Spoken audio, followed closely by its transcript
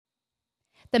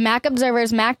The Mac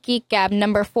Observer's Mac Geek Gab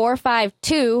number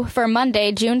 452 for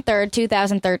Monday, June 3rd,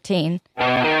 2013.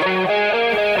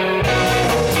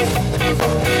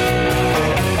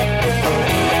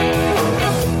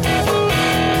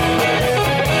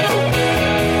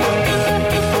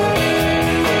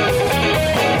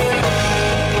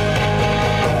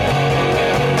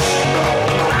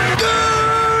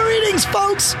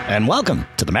 And welcome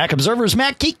to the Mac Observer's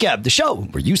Mac Geek Gab, the show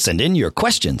where you send in your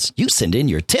questions, you send in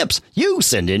your tips, you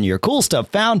send in your cool stuff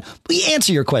found, we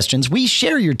answer your questions, we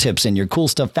share your tips and your cool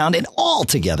stuff found, and all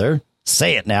together,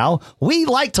 say it now, we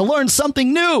like to learn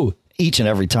something new each and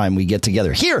every time we get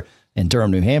together here in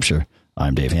Durham, New Hampshire.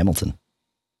 I'm Dave Hamilton.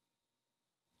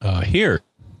 Here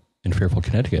in Fairfield,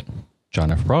 Connecticut,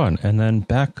 John F. Braun, and then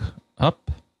back up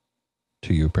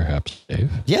to you, perhaps,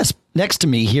 Dave. Yes, next to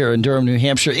me here in Durham, New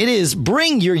Hampshire, it is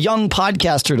Bring Your Young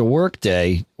Podcaster to Work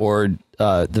Day, or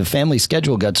the family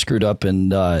schedule got screwed up,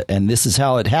 and this is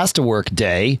how it has to work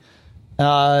day.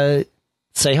 Say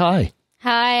hi.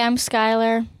 Hi, I'm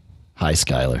Skylar. Hi,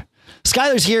 Skylar.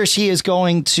 Skylar's here. She is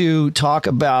going to talk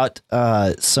about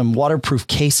some waterproof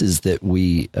cases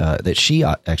that she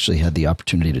actually had the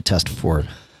opportunity to test for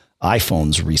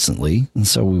iPhones recently, and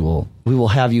so we will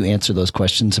have you answer those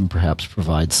questions and perhaps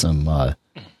provide some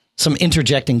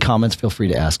interjecting comments. Feel free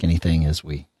to ask anything as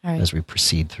we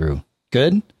proceed through.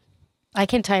 Good? I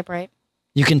can type, right?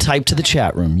 You can type to the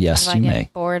chat room. Yes, you may. If I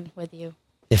get bored with you.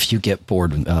 If you get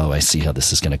bored. Oh, I see how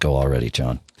this is going to go already,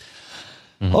 John.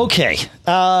 Mm-hmm. Okay.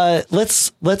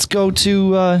 Let's go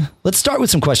to let's start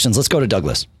with some questions. Let's go to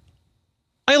Douglas.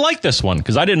 I like this one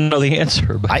because I didn't know the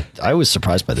answer. But I was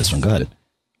surprised by this one. Go ahead.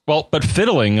 Well, but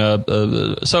fiddling,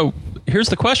 so here's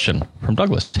the question from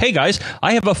Douglas. Hey, guys,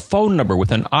 I have a phone number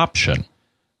with an option.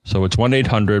 So it's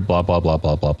 1-800, blah, blah, blah,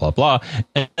 blah, blah, blah, blah.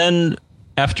 And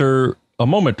after a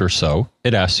moment or so,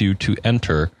 it asks you to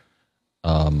enter.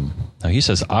 Now, he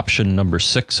says option number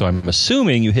 6. So I'm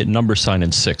assuming you hit number sign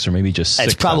and 6, or maybe just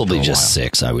 6. It's probably just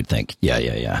 6, I would think.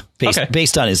 Yeah.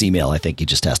 Based on his email, I think he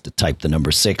just has to type the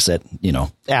number 6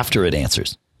 after it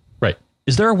answers. Right.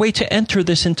 Is there a way to enter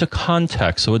this into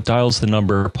context so it dials the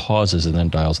number, pauses, and then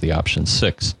dials the option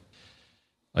 6?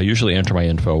 I usually enter my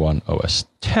info on OS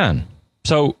 10.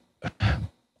 So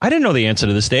I didn't know the answer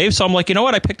to this, Dave. So I'm like, you know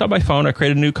what? I picked up my phone. I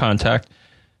created a new contact.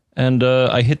 And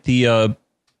I hit the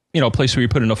place where you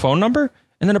put in a phone number.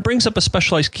 And then it brings up a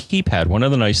specialized keypad. One of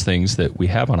the nice things that we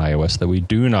have on iOS that we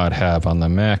do not have on the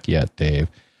Mac yet, Dave.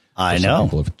 I know. Some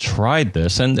people have tried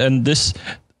this. And this...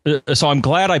 So I'm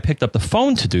glad I picked up the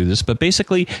phone to do this, but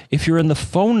basically, if you're in the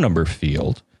phone number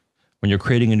field, when you're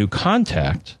creating a new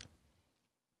contact,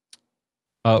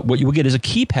 what you will get is a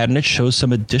keypad, and it shows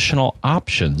some additional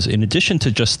options. In addition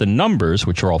to just the numbers,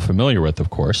 which you're all familiar with,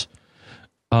 of course,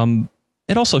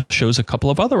 it also shows a couple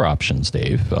of other options,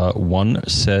 Dave. One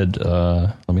said,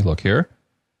 let me look here.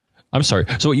 I'm sorry.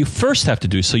 So what you first have to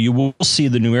do, so you will see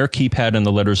the numeric keypad and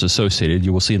the letters associated.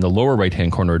 You will see in the lower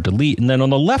right-hand corner delete, and then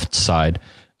on the left side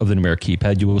of the numeric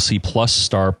keypad, you will see plus,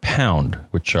 star, pound,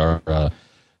 which are,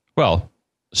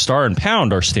 star and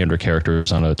pound are standard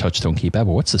characters on a touchtone keypad. But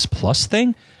what's this plus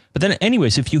thing? But then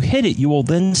anyways, if you hit it, you will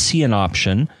then see an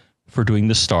option for doing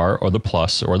the star or the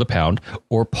plus or the pound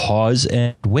or pause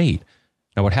and wait.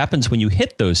 Now, what happens when you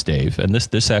hit those, Dave, and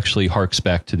this actually harks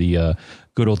back to the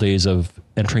good old days of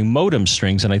entering modem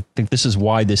strings, and I think this is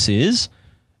why this is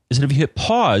that if you hit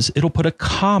pause, it'll put a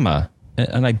comma.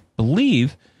 And I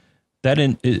believe that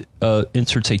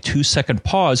inserts a 2-second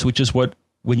pause, which is what,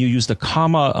 when you use the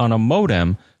comma on a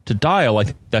modem to dial, I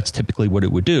think that's typically what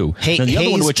it would do. Hayes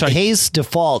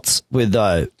defaults with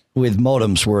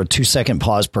modems were a 2-second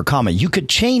pause per comma. You could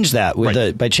change that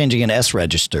by changing an S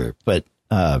register, but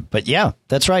yeah,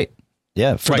 that's right.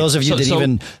 Yeah, for those of you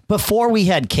even before we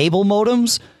had cable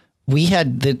modems, we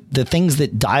had the things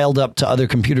that dialed up to other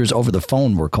computers over the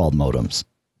phone were called modems.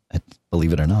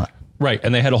 Believe it or not. Right,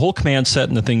 and they had a whole command set,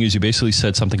 and the thing is you basically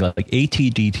said something like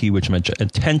ATDT, which meant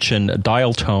attention,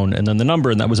 dial tone, and then the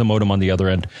number, and that was a modem on the other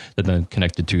end that then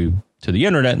connected to the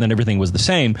internet, and then everything was the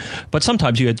same. But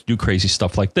sometimes you had to do crazy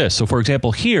stuff like this. So, for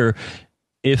example, here,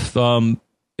 if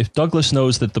Douglas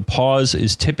knows that the pause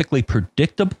is typically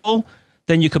predictable,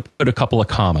 then you could put a couple of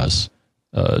commas,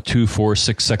 2, 4,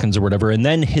 6 seconds or whatever, and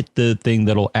then hit the thing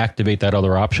that'll activate that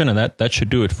other option, and that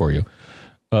should do it for you.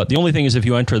 The only thing is if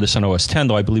you enter this on OS 10,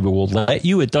 though, I believe it will let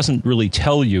you. It doesn't really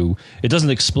tell you. It doesn't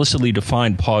explicitly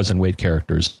define pause and wait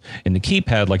characters in the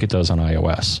keypad like it does on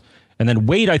iOS. And then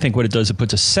wait, I think what it does, it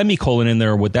puts a semicolon in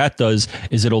there. What that does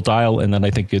is it'll dial, and then I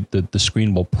think the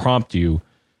screen will prompt you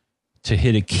to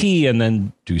hit a key and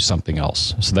then do something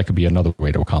else. So that could be another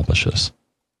way to accomplish this.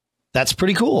 That's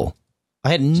pretty cool. I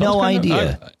had no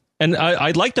idea. And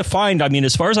I'd like to find, I mean,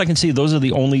 as far as I can see, those are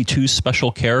the only two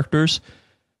special characters.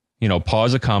 You know,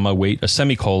 pause, a comma, wait, a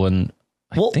semicolon.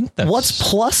 I think that's... What's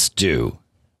plus do?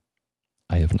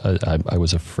 I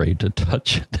was afraid to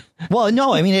touch it. Well,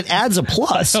 no, I mean, it adds a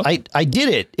plus. I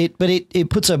did it. But it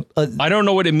puts a... I don't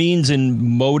know what it means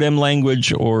in modem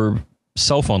language or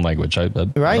cell phone language. I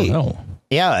don't know.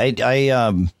 Yeah,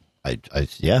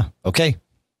 yeah, okay.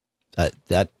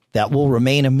 That will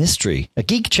remain a mystery, a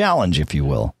geek challenge, if you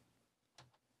will,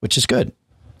 which is good.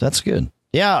 That's good.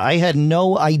 Yeah, I had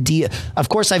no idea. Of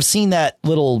course, I've seen that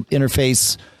little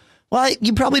interface. Well,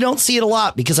 you probably don't see it a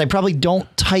lot because I probably don't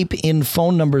type in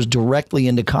phone numbers directly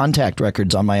into contact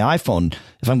records on my iPhone.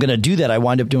 If I'm going to do that, I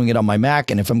wind up doing it on my Mac.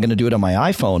 And if I'm going to do it on my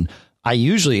iPhone, I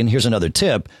usually, and here's another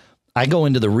tip, I go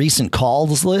into the recent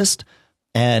calls list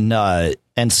and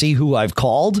see who I've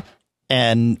called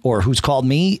or who's called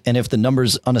me. And if the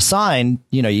number's unassigned,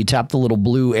 you tap the little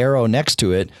blue arrow next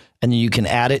to it and you can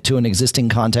add it to an existing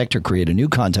contact or create a new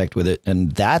contact with it.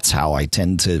 And that's how I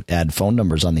tend to add phone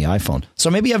numbers on the iPhone. So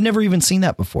maybe I've never even seen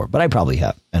that before, but I probably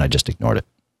have. And I just ignored it.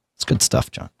 It's good stuff,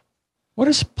 John. What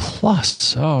is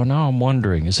plus? Oh, now I'm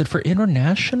wondering. Is it for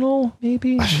international?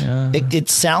 Maybe? Yeah. It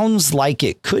sounds like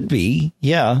it could be.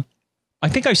 Yeah. I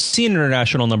think I've seen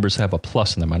international numbers have a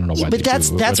plus in them. I don't know why. But that's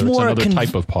more another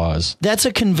type of pause. That's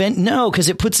a no, because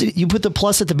you put the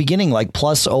plus at the beginning, like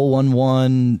plus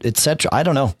 011, etc. I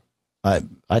don't know. I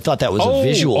thought that was a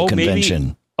visual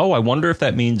convention. Maybe, I wonder if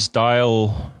that means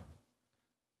dial.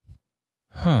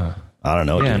 Huh. I don't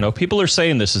know. Yeah, no, people are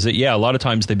saying this is it. Yeah, a lot of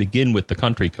times they begin with the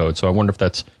country code. So I wonder if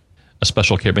that's a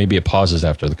special care. Maybe it pauses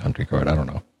after the country code. I don't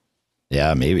know.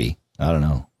 Yeah, maybe. I don't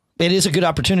know. It is a good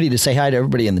opportunity to say hi to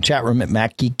everybody in the chat room at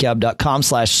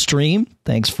macgeekgab.com/stream.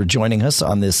 Thanks for joining us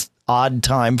on this odd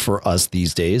time for us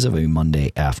these days of a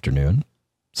Monday afternoon.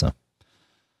 So,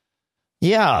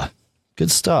 yeah, good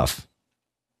stuff.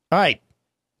 All right.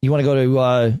 You want to go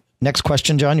to next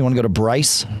question, John? You want to go to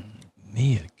Bryce?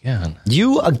 Me again.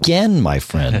 You again, my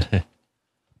friend.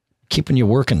 Keeping you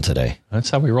working today. That's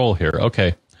how we roll here.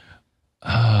 Okay.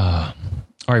 All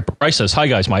right. Bryce says, hi,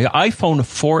 guys. My iPhone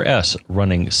 4S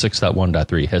running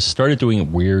 6.1.3 has started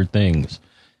doing weird things.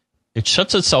 It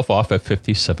shuts itself off at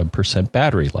 57%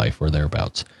 battery life or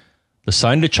thereabouts. The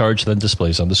sign to charge then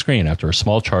displays on the screen. After a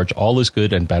small charge, all is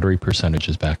good and battery percentage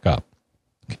is back up.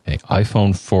 Okay, iPhone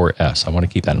 4S. I want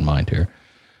to keep that in mind here.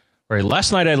 All right,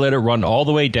 last night I let it run all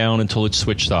the way down until it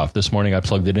switched off. This morning I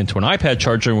plugged it into an iPad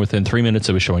charger and within 3 minutes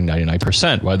it was showing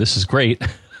 99%. Wow, this is great.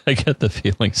 I get the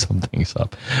feeling something's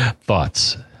up.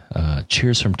 Thoughts?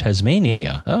 Cheers from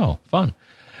Tasmania. Oh, fun.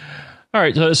 All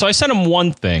right, so I sent him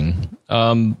one thing.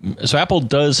 So Apple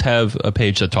does have a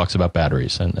page that talks about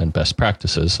batteries and best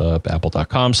practices,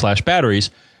 apple.com/batteries.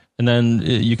 And then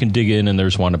you can dig in, and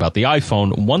there's one about the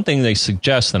iPhone. One thing they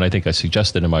suggest, and I think I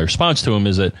suggested in my response to him,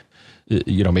 is that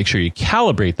make sure you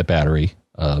calibrate the battery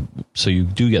so you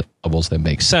do get levels that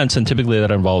make sense. And typically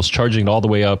that involves charging it all the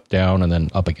way up, down, and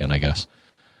then up again, I guess.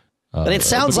 But it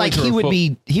sounds like he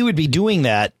would be doing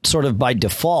that sort of by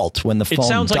default when the phone dies. It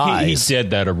sounds like he did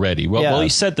that already. Well, he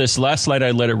said this last night. I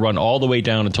let it run all the way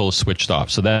down until it switched off.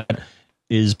 So that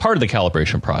is part of the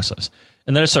calibration process.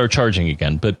 And then I started charging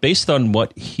again. But based on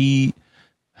what he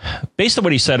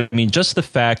said, I mean, just the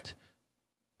fact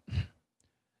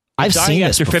I've seen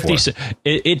this before.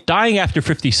 It dying after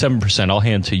 57%. I'll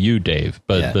hand to you, Dave.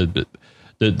 But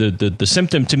the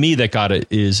symptom to me that got it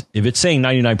is if it's saying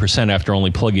 99% after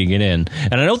only plugging it in.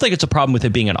 And I don't think it's a problem with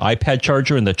it being an iPad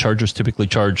charger, and the chargers typically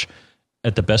charge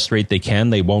at the best rate they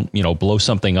can. They won't, blow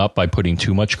something up by putting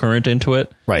too much current into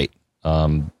it. Right.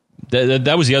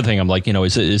 That was the other thing. I'm like,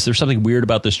 is there something weird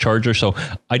about this charger? So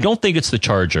I don't think it's the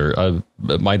charger.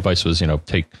 My advice was,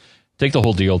 take the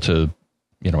whole deal to,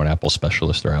 an Apple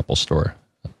specialist or Apple store.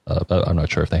 I'm not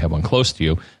sure if they have one close to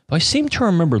you, but I seem to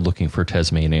remember looking for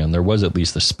Tasmania, and there was at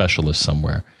least a specialist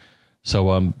somewhere.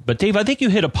 So, but Dave, I think you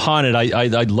hit upon it.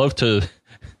 I'd love to.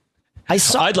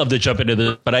 I'd love to jump into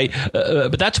this,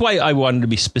 but that's why I wanted to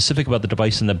be specific about the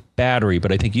device and the battery.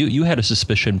 But I think you had a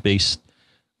suspicion based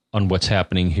on what's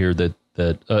happening here that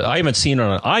I haven't seen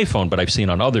on an iPhone, but I've seen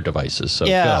on other devices. So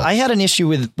yeah, I had an issue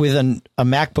with a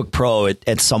MacBook Pro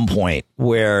at some point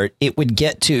where it would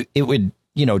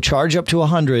charge up to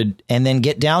 100 and then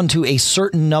get down to a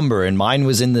certain number, and mine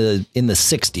was in the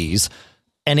 60s,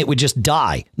 and it would just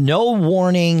die. No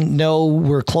warning, no,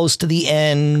 we're close to the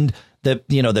end.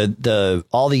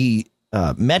 All the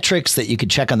metrics that you could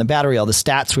check on the battery, all the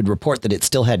stats would report that it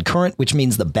still had current, which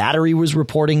means the battery was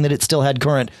reporting that it still had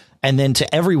current. And then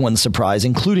to everyone's surprise,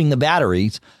 including the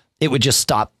batteries, it would just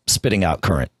stop spitting out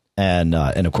current. And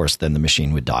of course, then the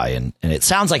machine would die. And it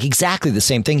sounds like exactly the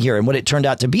same thing here. And what it turned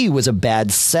out to be was a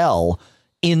bad cell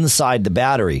inside the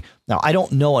battery. Now, I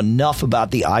don't know enough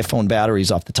about the iPhone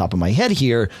batteries off the top of my head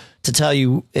here to tell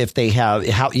you if they have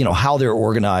how they're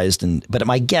organized. But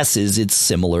my guess is it's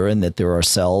similar in that there are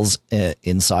cells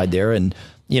inside there, and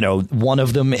one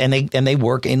of them, and they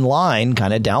work in line,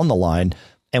 kind of down the line.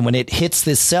 And when it hits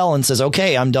this cell and says,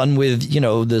 "Okay, I'm done with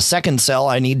the second cell.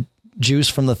 I need juice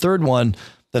from the third one."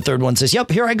 The third one says,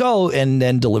 "Yep, here I go," and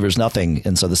then delivers nothing.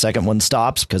 And so the second one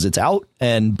stops because it's out,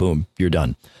 and boom, you're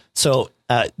done. So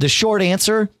the short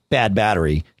answer: bad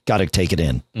battery. Got to take it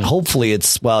in. Hopefully,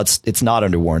 it's not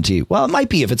under warranty. Well, it might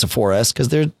be if it's a 4S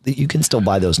because you can still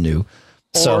buy those new.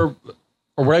 Or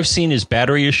what I've seen is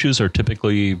battery issues are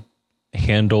typically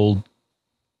handled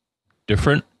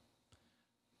different.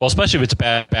 Well, especially if it's a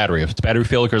bad battery. If it's battery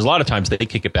failure, because a lot of times they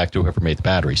kick it back to whoever made the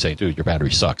battery, saying, "Dude, your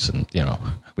battery sucks," and we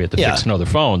have to fix another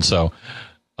phone. So,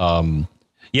 my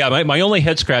only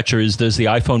head scratcher is: does the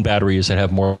iPhone batteries that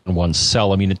have more than one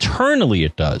cell? I mean, internally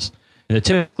it does, and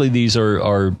typically these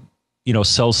are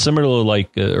cells similar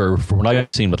or from what I've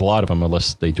seen with a lot of them,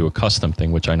 unless they do a custom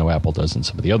thing, which I know Apple does in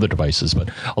some of the other devices.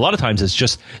 But a lot of times it's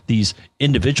just these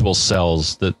individual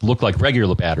cells that look like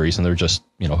regular batteries, and they're just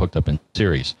hooked up in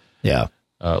series. Yeah.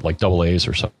 Like AA's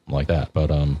or something like that.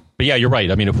 But yeah, you're right.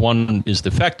 I mean, if one is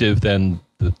defective, then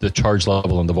the charge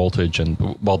level and the voltage and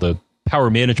the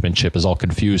power management chip is all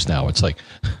confused now. It's like,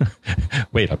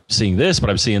 wait, I'm seeing this,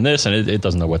 but I'm seeing this, and it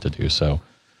doesn't know what to do. So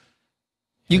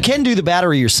you can do the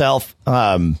battery yourself.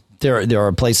 There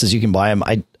are places you can buy them.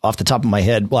 Off the top of my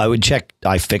head, I would check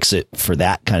iFixit for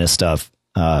that kind of stuff,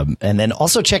 and then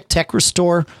also check Tech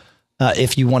Restore.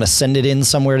 If you want to send it in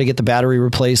somewhere to get the battery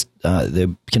replaced, they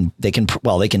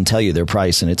can tell you their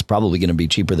price, and it's probably going to be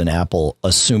cheaper than Apple,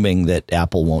 assuming that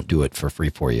Apple won't do it for free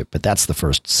for you. But that's the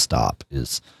first stop,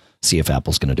 is see if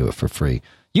Apple's going to do it for free.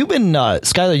 You've been,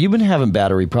 Skylar, you've been having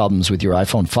battery problems with your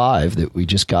iPhone 5 that we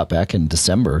just got back in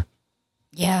December.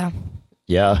 Yeah.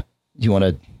 Yeah. You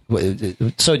want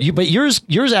to, but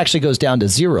yours actually goes down to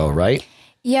 0, right?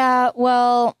 Yeah.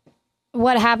 Well,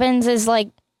 what happens is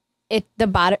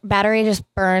the battery just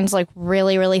burns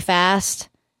really, really fast.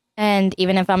 And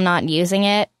even if I'm not using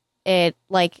it,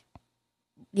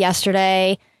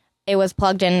 yesterday it was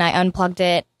plugged in and I unplugged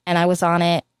it and I was on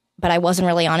it, but I wasn't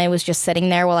really on it. It was just sitting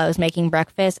there while I was making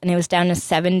breakfast, and it was down to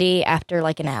 70 after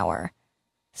an hour.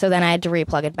 So then I had to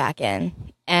replug it back in.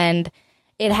 And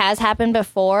it has happened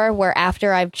before where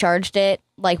after I've charged it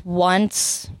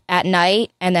once at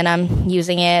night and then I'm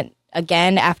using it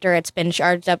again after it's been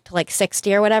charged up to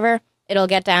 60 or whatever, it'll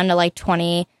get down to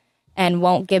 20 and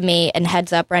won't give me a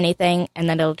heads up or anything, and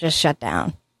then it'll just shut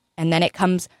down. And then it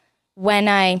comes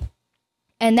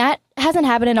and that hasn't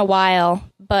happened in a while,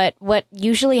 but what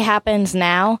usually happens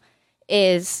now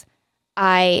is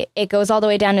it goes all the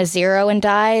way down to 0 and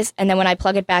dies, and then when I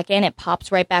plug it back in, it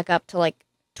pops right back up to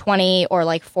 20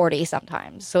 or 40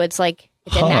 sometimes. So it's it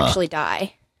didn't actually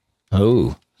die.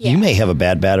 Oh, yeah. You may have a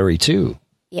bad battery too.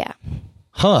 Yeah.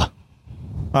 Huh. All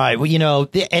right. Well,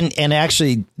 and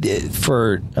actually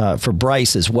for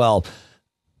Bryce as well,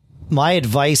 my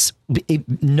advice,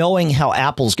 knowing how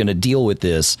Apple's going to deal with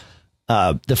this,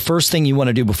 the first thing you want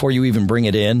to do before you even bring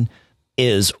it in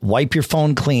is wipe your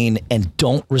phone clean and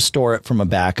don't restore it from a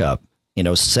backup.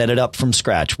 Set it up from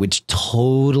scratch, which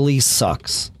totally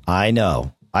sucks. I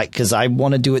know. Because I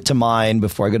want to do it to mine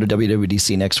before I go to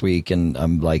WWDC next week, and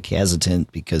I'm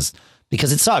hesitant because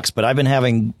it sucks. But I've been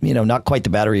having, not quite the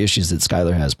battery issues that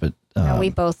Skylar has, but we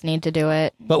both need to do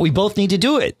it. But we both need to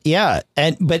do it. Yeah.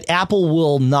 But Apple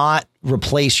will not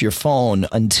replace your phone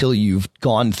until you've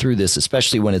gone through this,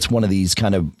 especially when it's one of these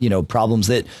kind of, problems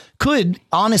that could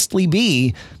honestly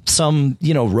be some,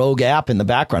 rogue app in the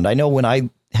background. I know when I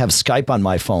have Skype on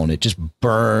my phone, it just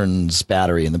burns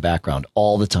battery in the background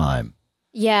all the time.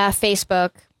 Yeah,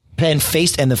 Facebook. And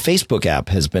the Facebook app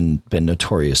has been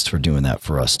notorious for doing that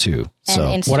for us too.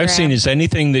 And so what I've seen is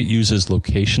anything that uses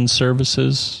location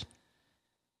services.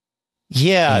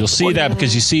 Yeah, and you'll see that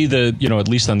because you see the, at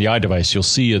least on the iDevice, you'll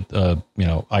see a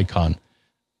icon,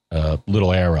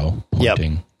 little arrow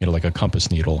pointing, like a compass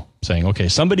needle saying, okay,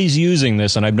 somebody's using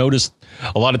this. And I've noticed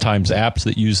a lot of times apps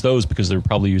that use those because they're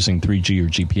probably using 3G or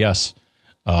GPS.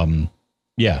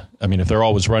 Yeah, I mean, if they're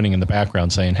always running in the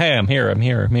background saying, hey, I'm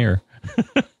here.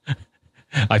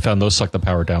 I found those suck the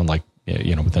power down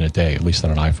within a day, at least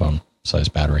on an iPhone size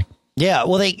battery. Yeah,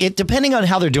 well, depending on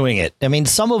how they're doing it. I mean,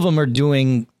 some of them are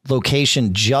doing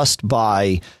location just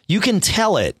by, you can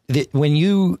tell it that when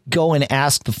you go and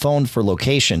ask the phone for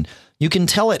location, you can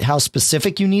tell it how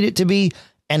specific you need it to be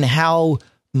and how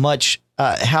much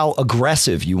how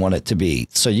aggressive you want it to be.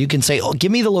 So you can say, oh,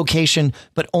 give me the location,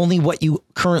 but only what you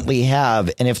currently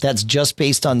have. And if that's just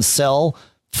based on cell,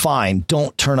 fine,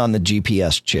 don't turn on the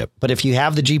GPS chip. But if you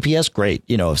have the GPS, great.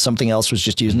 If something else was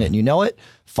just using it and you know it,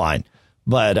 fine.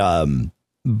 But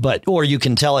or you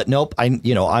can tell it, nope,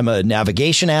 I'm a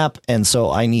navigation app. And so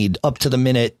I need up to the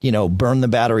minute, burn the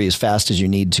battery as fast as you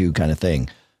need to kind of thing.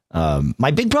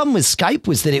 My big problem with Skype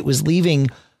was that it was leaving,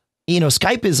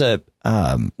 Skype is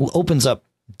opens up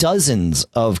dozens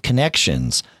of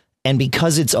connections. And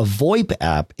because it's a VoIP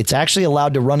app, it's actually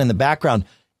allowed to run in the background.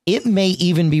 It may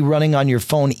even be running on your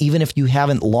phone, even if you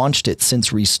haven't launched it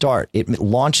since restart. It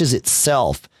launches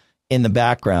itself in the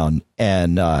background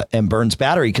and burns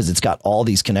battery because it's got all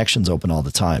these connections open all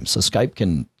the time. So Skype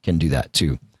can do that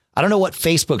too. I don't know what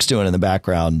Facebook's doing in the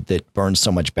background that burns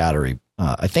so much battery.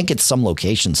 I think it's some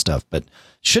location stuff, but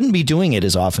shouldn't be doing it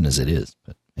as often as it is.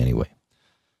 But anyway,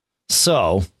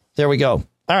 so there we go.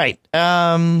 All right.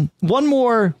 One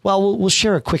more. Well, we'll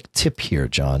share a quick tip here,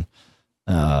 John.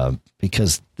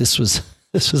 Because this was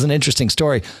an interesting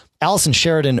story. Allison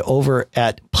Sheridan over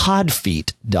at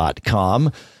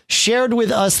podfeet.com shared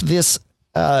with us this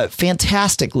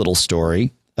fantastic little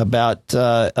story about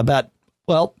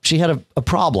she had a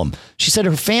problem. She said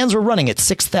her fans were running at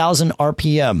 6,000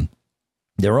 RPM.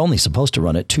 They were only supposed to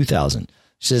run at 2,000.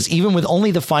 She says, even with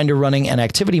only the Finder running and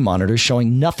activity monitors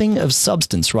showing nothing of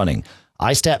substance running,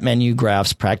 iStat menu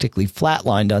graphs practically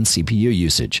flatlined on CPU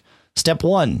usage. Step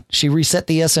 1, she reset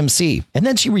the SMC, and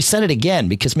then she reset it again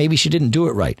because maybe she didn't do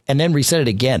it right, and then reset it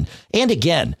again and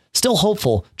again. Still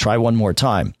hopeful, try one more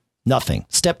time. Nothing.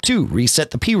 Step 2, reset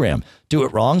the PRAM. Do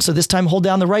it wrong, so this time hold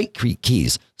down the right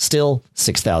keys. Still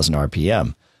 6,000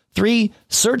 RPM. 3,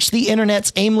 search the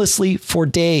internets aimlessly for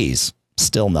days.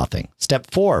 Still nothing.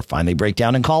 Step 4, finally break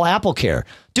down and call AppleCare.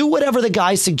 Do whatever the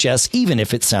guy suggests, even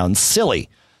if it sounds silly.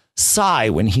 Sigh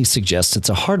when he suggests it's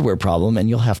a hardware problem and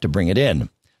you'll have to bring it in.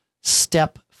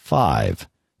 Step 5,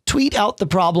 tweet out the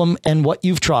problem and what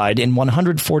you've tried in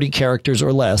 140 characters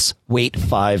or less. Wait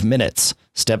 5 minutes.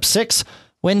 Step 6,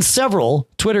 when several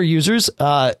Twitter users,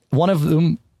 one of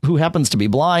them who happens to be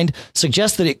blind,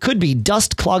 suggest that it could be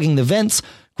dust clogging the vents,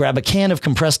 grab a can of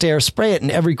compressed air, spray it in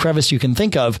every crevice you can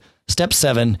think of. Step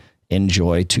 7,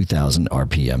 enjoy 2,000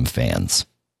 RPM fans.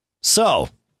 So,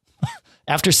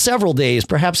 after several days,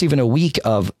 perhaps even a week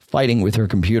of fighting with her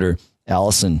computer,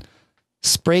 Allison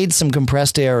sprayed some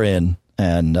compressed air in,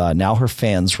 and now her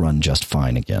fans run just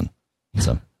fine again.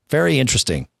 So very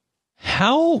interesting.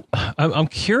 I'm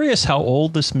curious how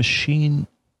old this machine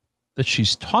that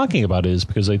she's talking about is,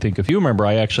 because I think if you remember,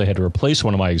 I actually had to replace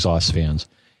one of my exhaust fans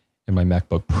in my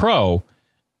MacBook Pro,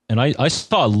 and I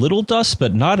saw a little dust,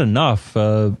 but not enough.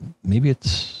 Maybe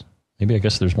I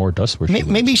guess there's more dust where she lives.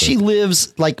 Maybe she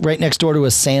lives like right next door to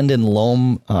a sand and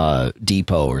loam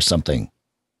depot or something.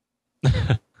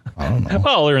 I don't know.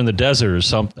 Well, they're in the desert or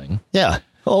something. Yeah.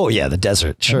 Oh, yeah, the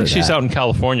desert. Sure. She's out in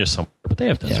California somewhere, but they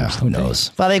have deserts. Yeah, who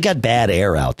knows? Well, they've got bad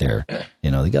air out there.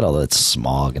 They got all that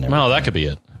smog and everything. Well, that could be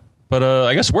it. But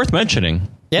I guess worth mentioning.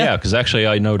 Yeah, because actually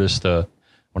I noticed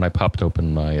when I popped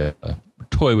open my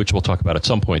toy, which we'll talk about at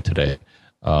some point today,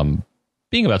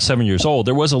 being about 7 years old,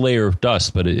 there was a layer of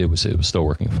dust, but it was still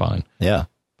working fine. Yeah.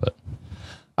 But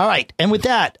all right. And with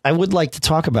that, I would like to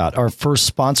talk about our first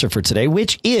sponsor for today,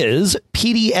 which is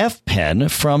PDF Pen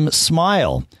from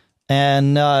Smile.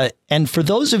 And for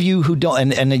those of you who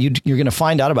don't, and you're going to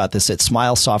find out about this at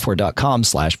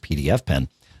smilesoftware.com/PDF Pen,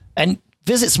 and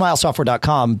visit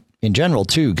smilesoftware.com in general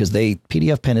too, because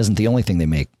PDF Pen isn't the only thing they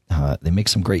make. They make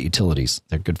some great utilities.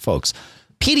 They're good folks.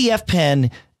 PDF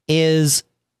Pen is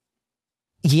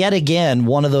yet again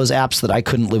one of those apps that I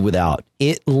couldn't live without.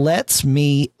 It lets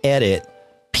me edit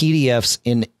PDFs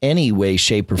in any way,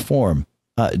 shape, or form.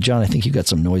 John, I think you got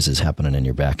some noises happening in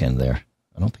your back end there.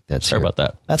 I don't think that's sorry about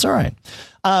that. That's all right.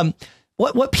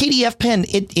 What PDF Pen?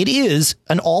 It is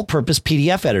an all-purpose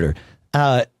PDF editor.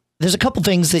 There's a couple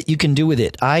things that you can do with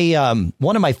it.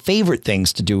 One of my favorite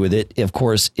things to do with it, of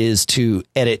course, is to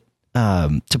edit,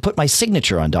 to put my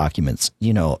signature on documents.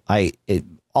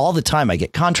 All the time I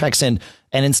get contracts in,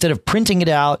 and instead of printing it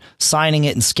out, signing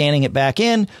it, and scanning it back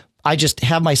in, I just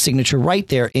have my signature right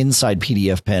there inside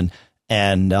PDF Pen,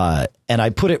 and I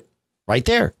put it right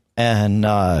there, and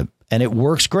it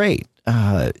works great.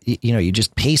 You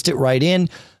just paste it right in.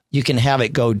 You can have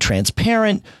it go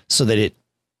transparent so that it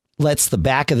lets the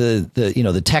back of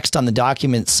the text on the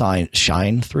document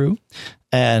shine through,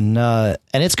 and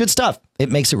it's good stuff. It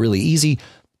makes it really easy.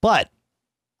 But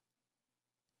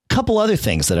a couple other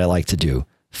things that I like to do.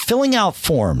 Filling out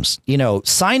forms,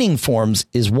 signing forms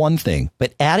is one thing,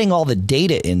 but adding all the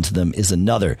data into them is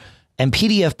another. And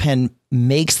PDF Pen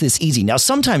makes this easy. Now,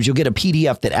 sometimes you'll get a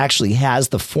PDF that actually has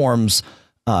the forms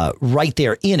right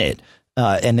there in it,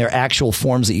 and they're actual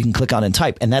forms that you can click on and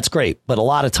type. And that's great. But a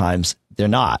lot of times they're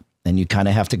not. And you kind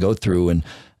of have to go through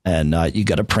and you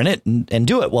got to print it and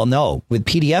do it. Well, no, with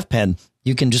PDF Pen,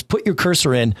 you can just put your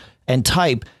cursor in and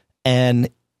type, and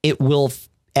it will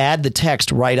add the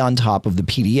text right on top of the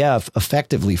PDF,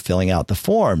 effectively filling out the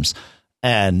forms.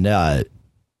 And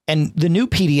the new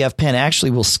PDF Pen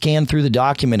actually will scan through the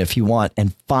document if you want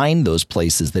and find those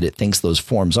places that it thinks those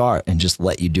forms are and just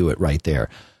let you do it right there.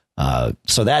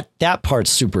 So that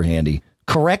part's super handy.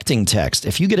 Correcting text.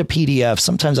 If you get a PDF,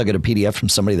 sometimes I get a PDF from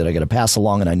somebody that I got to pass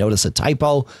along and I notice a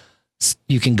typo,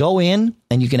 you can go in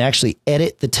and you can actually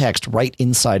edit the text right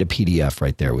inside a PDF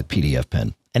right there with PDF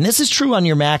Pen. And this is true on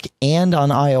your Mac and on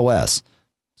iOS.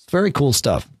 It's very cool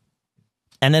stuff.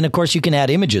 And then, of course, you can add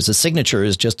images. A signature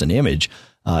is just an image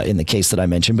in the case that I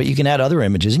mentioned, but you can add other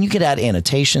images and you can add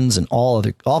annotations and all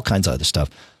kinds of other stuff.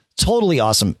 Totally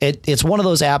awesome. It's one of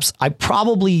those apps. I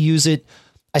probably use it.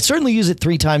 I certainly use it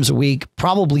 3 times a week,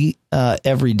 probably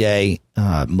every day,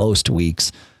 most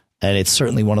weeks. And it's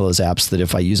certainly one of those apps that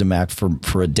if I use a Mac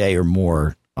for a day or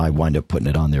more, I wind up putting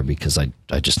it on there because I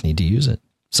just need to use it.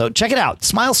 So check it out.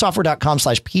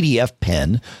 Smilesoftware.com/PDF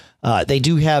Pen. They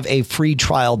do have a free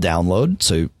trial download.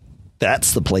 So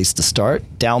that's the place to start.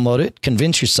 Download it.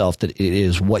 Convince yourself that it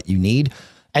is what you need.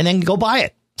 And then go buy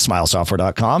it.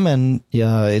 Smilesoftware.com. And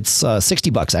it's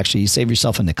 $60. Actually, you save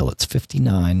yourself a nickel. It's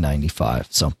 $59.95.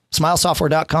 So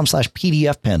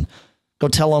smilesoftware.com/PDF Pen. Go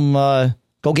tell them,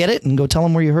 go get it and go tell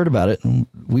them where you heard about it. And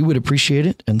we would appreciate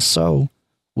it. And so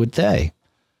would they.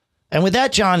 And with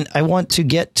that, John, I want to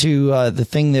get to the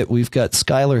thing that we've got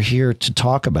Skylar here to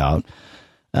talk about.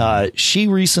 She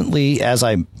recently, as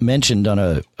I mentioned on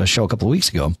a show a couple of weeks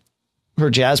ago, her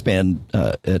jazz band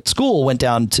at school went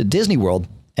down to Disney World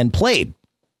and played.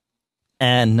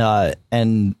 And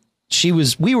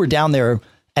we were down there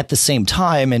at the same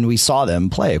time and we saw them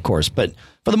play, of course. But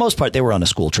for the most part, they were on a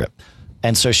school trip.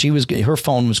 And so her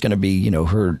phone was going to be,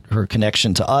 her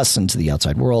connection to us and to the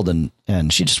outside world. And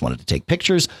she just wanted to take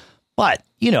pictures. But,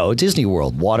 Disney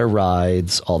World, water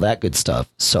rides, all that good stuff.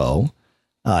 So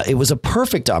it was a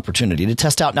perfect opportunity to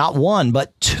test out not one,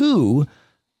 but 2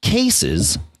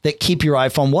 cases that keep your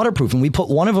iPhone waterproof. And we put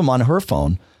one of them on her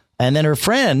phone. And then her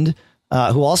friend,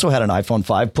 who also had an iPhone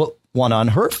 5, put one on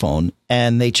her phone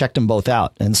and they checked them both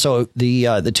out. And so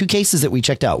the 2 cases that we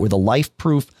checked out were the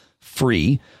LifeProof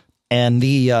Free and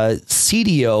the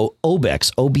CDO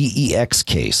Obex, OBEX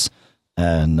case.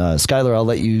 And Skylar, I'll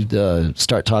let you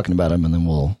start talking about them, and then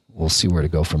we'll see where to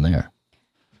go from there.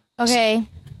 Okay,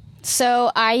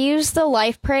 so I use the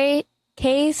LifeProof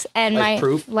case and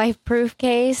LifeProof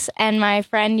case, and my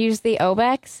friend used the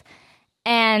Obex.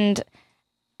 And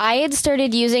I had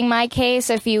started using my case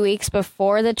a few weeks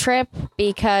before the trip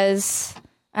because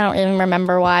I don't even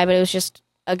remember why, but it was just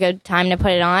a good time to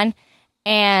put it on.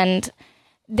 And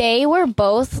they were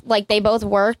both they both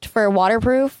worked for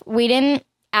waterproof.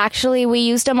 We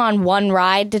used them on one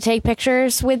ride to take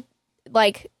pictures with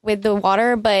the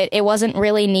water, but it wasn't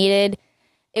really needed.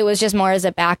 It was just more as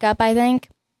a backup, I think.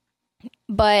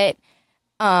 But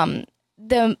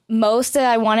the most that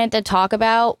I wanted to talk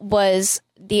about was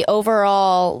the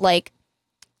overall,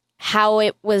 how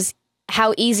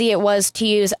easy it was to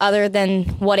use other than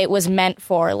what it was meant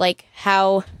for.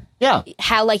 How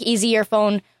easy your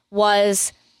phone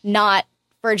was, not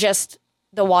for just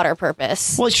the water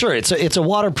purpose. Well, sure. It's a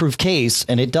waterproof case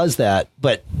and it does that,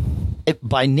 but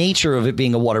by nature of it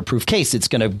being a waterproof case, it's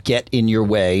going to get in your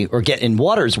way or get in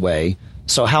water's way.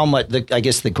 So how much, I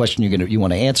guess the question you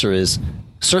want to answer is,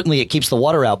 certainly it keeps the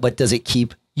water out, but does it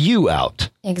keep you out?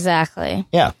 Exactly.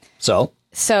 Yeah. So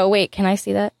wait, can I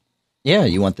see that? Yeah.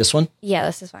 You want this one? Yeah,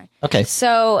 this is fine. Okay.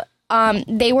 So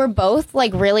they were both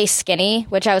really skinny,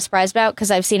 which I was surprised about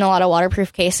because I've seen a lot of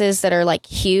waterproof cases that are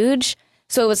huge.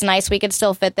 So it was nice we could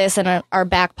still fit this in our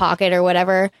back pocket or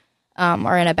whatever,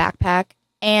 or in a backpack.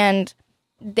 And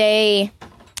they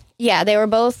were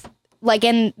both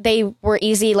and they were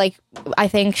easy. I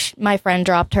think my friend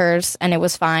dropped hers and it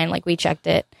was fine. We checked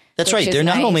it. That's right. They're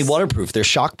not only waterproof, they're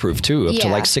shockproof too, up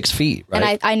to 6 feet. Right.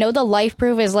 And I know the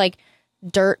LifeProof is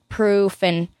dirt proof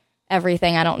and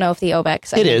everything. I don't know if the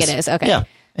Obex. I think it is. Okay.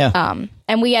 Yeah.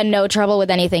 And we had no trouble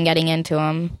with anything getting into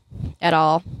them at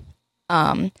all.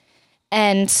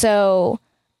 And so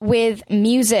with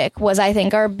music was, I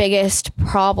think, our biggest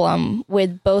problem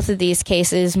with both of these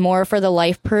cases, more for the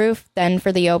LifeProof than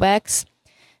for the Obex.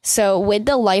 So with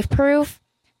the LifeProof,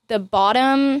 the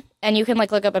bottom, and you can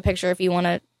look up a picture if you want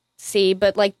to see,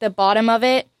 but the bottom of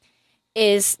it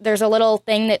is there's a little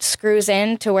thing that screws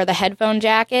in to where the headphone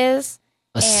jack is.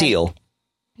 A seal.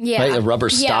 Yeah. Right? A rubber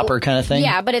stopper kind of thing?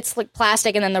 Yeah, but it's like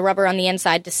plastic and then the rubber on the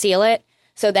inside to seal it.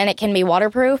 So then it can be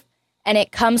waterproof. And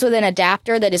it comes with an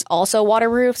adapter that is also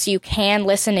waterproof, so you can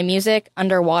listen to music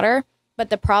underwater. But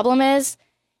the problem is,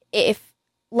 if,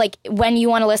 like, when you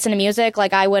want to listen to music,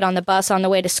 like I would on the bus on the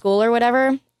way to school or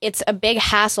whatever, it's a big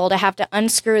hassle to have to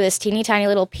unscrew this teeny tiny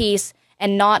little piece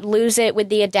and not lose it with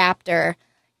the adapter.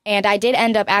 And I did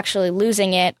end up actually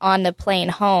losing it on the plane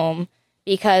home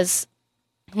because,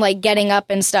 like, getting up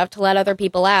and stuff to let other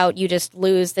people out, you just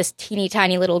lose this teeny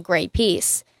tiny little gray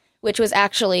piece, which was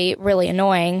actually really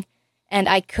annoying. And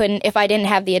I couldn't, if I didn't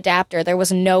have the adapter, there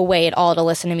was no way at all to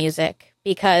listen to music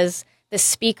because the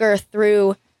speaker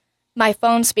through my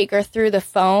phone speaker through the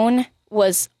phone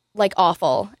was like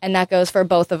awful. And that goes for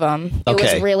both of them. It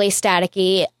was really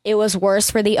staticky. It was worse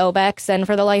for the Obex than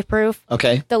for the LifeProof.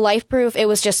 Okay. The LifeProof, it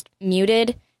was just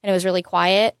muted and it was really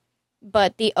quiet.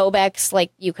 But the Obex,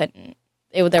 like, you couldn't.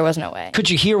 There was no way. Could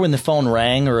you hear when the phone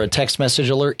rang or a text message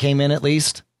alert came in at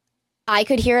least? I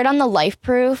could hear it on the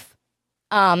LifeProof.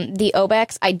 The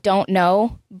Obex, I don't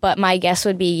know, but my guess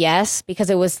would be yes, because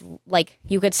it was like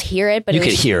you could hear it, but you it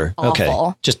was could hear. awful.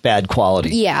 Okay, just bad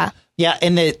quality. Yeah, yeah,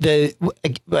 and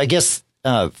I guess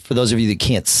for those of you that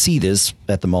can't see this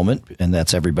at the moment, and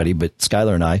that's everybody but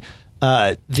Skylar and I,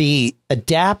 the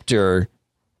adapter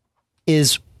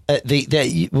is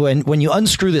when you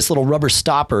unscrew this little rubber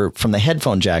stopper from the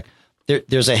headphone jack.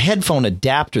 There's a headphone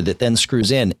adapter that then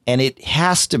screws in, and it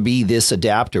has to be this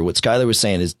adapter. What Skylar was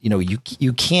saying is,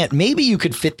 you can't. Maybe you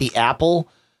could fit the Apple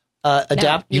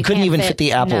adapter. No, you couldn't even fit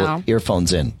the Apple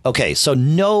earphones in. Okay, so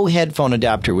no headphone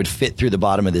adapter would fit through the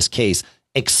bottom of this case,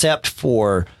 except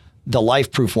for the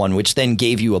LifeProof one, which then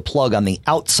gave you a plug on the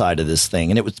outside of this thing,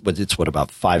 and it's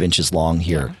about 5 inches long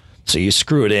here. Yeah. So you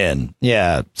screw it in.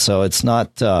 Yeah, so it's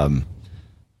not.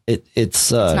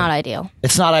 It's not ideal.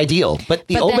 It's not ideal, but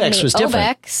the Obex was different.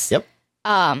 Obex, yep.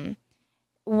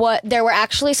 There were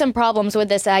actually some problems with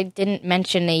this I didn't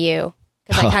mention to you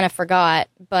because I kind of forgot.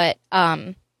 But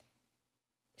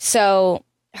so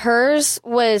hers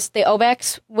was the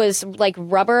Obex was like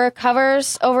rubber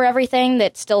covers over everything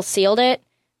that still sealed it,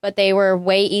 but they were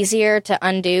way easier to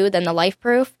undo than the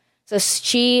LifeProof. So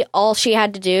all she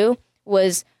had to do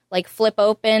was like flip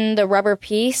open the rubber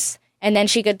piece, and then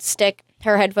she could stick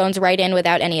her headphones right in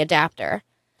without any adapter.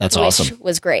 That's awesome. Which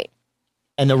was great.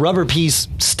 And the rubber piece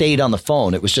stayed on the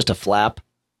phone. It was just a flap?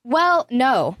 Well,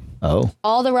 no. Oh.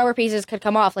 All the rubber pieces could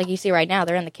come off like you see right now.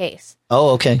 They're in the case.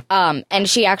 Oh, okay. And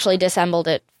she actually disassembled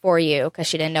it for you because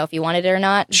she didn't know if you wanted it or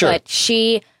not. Sure. But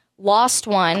she lost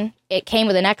one. It came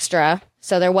with an extra,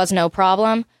 so there was no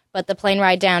problem. But the plane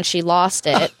ride down, she lost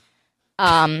it.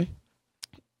 Again,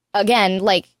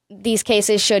 like, these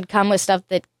cases should come with stuff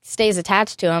that stays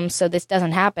attached to them so this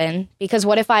doesn't happen. Because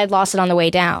what if I had lost it on the way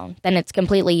down? Then it's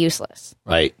completely useless.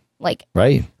 Right.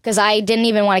 Right. Because I didn't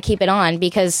even want to keep it on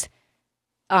because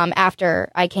after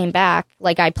I came back,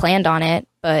 like, I planned on it,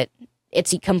 but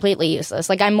it's completely useless.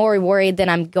 Like, I'm more worried that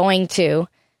I'm going to,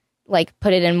 like,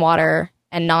 put it in water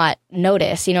and not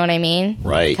notice, you know what I mean?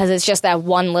 Right. Because it's just that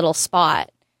one little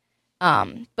spot.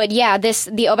 But yeah,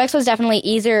 the Obex was definitely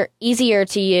easier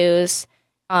to use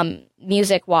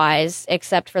music-wise,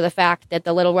 except for the fact that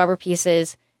the little rubber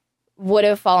pieces would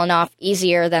have fallen off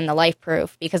easier than the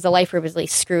LifeProof because the LifeProof was at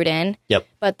least screwed in. Yep.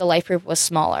 But the LifeProof was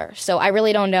smaller. So I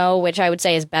really don't know which I would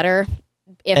say is better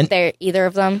if they're either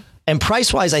of them. And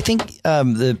price-wise, I think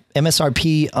the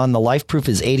MSRP on the LifeProof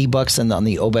is $80 and on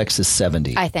the Obex is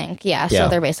 $70. I think, yeah. So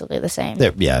they're basically the same.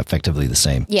 They're, effectively the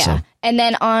same. Yeah. So. And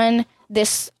then on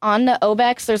the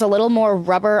Obex, there's a little more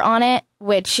rubber on it,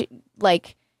 which,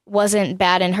 like, wasn't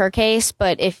bad in her case,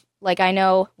 but if, like, I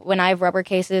know when I have rubber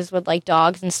cases with, like,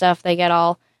 dogs and stuff, they get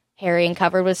all hairy and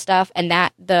covered with stuff, and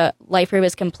the LifeProof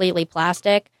is completely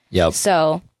plastic. Yep.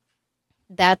 So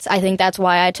I think that's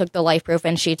why I took the LifeProof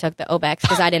and she took the Obex,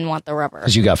 because I didn't want the rubber.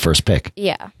 Because you got first pick.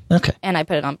 Yeah. Okay. And I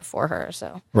put it on before her,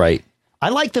 so. Right. I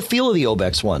like the feel of the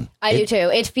Obex one. I do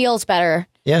too. It feels better.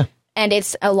 Yeah. And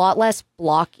it's a lot less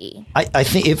blocky. I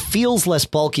think it feels less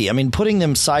bulky. I mean, putting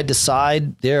them side to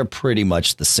side, they're pretty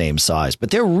much the same size. But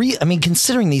they're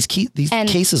considering these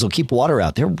cases will keep water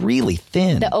out, they're really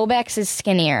thin. The Obex is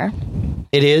skinnier.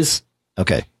 It is?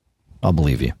 Okay. I'll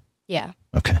believe you. Yeah.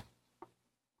 Okay.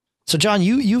 So, John,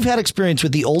 you've had experience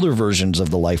with the older versions of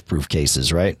the LifeProof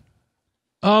cases, right?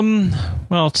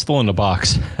 Well, it's still in the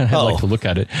box. I'd like to look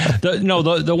at it.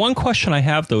 The one question I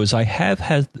have, though, is I have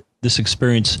had this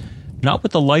experience not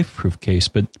with the LifeProof case,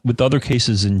 but with other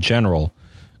cases in general.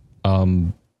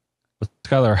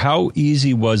 Skylar, how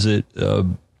easy was it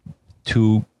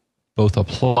to both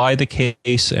apply the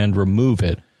case and remove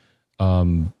it.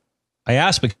 I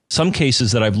asked, because some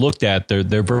cases that I've looked at, they're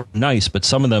very nice, but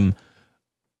some of them,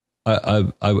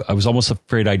 I was almost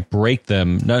afraid I'd break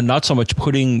them. Not so much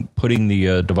putting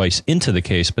the device into the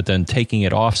case, but then taking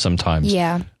it off sometimes.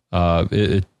 Yeah.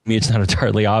 It's not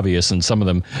entirely obvious, and some of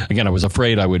them, again, I was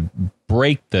afraid I would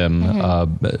break them.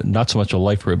 Not so much a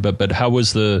life for it, but how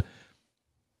was that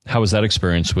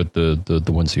experience with the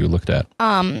ones you looked at?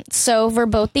 So for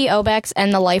both the Obex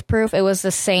and the LifeProof, it was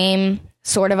the same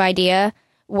sort of idea,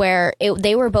 where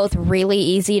they were both really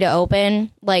easy to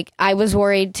open. Like, I was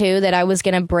worried too that I was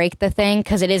going to break the thing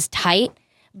because it is tight,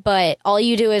 but all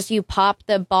you do is you pop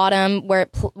the bottom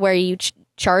where you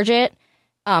charge it,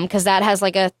 because that has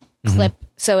like a clip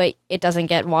so it doesn't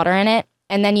get water in it.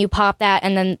 And then you pop that,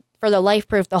 and then for the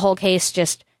LifeProof, the whole case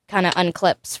just kind of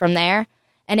unclips from there.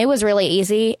 And it was really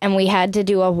easy, and we had to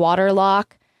do a water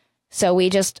lock. So we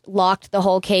just locked the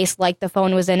whole case like the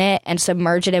phone was in it and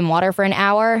submerged it in water for an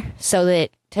hour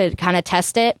to kind of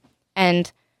test it. And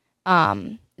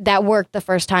that worked the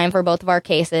first time for both of our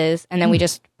cases. And then we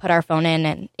just put our phone in,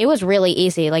 and it was really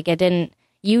easy. Like,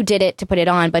 you did it to put it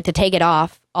on, but to take it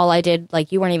off, all I did,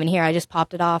 like, you weren't even here. I just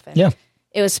popped it off, and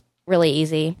it was really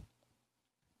easy.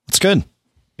 It's good.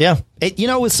 Yeah.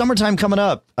 With summertime coming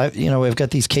up, we've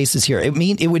got these cases here.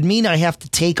 It would mean I have to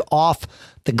take off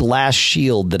the glass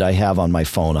shield that I have on my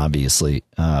phone, obviously.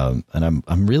 And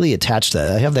I'm really attached to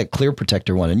that. I have that Clear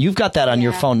Protector one, and you've got that on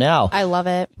your phone now. I love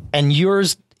it. And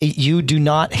yours, you do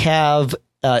not have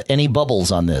any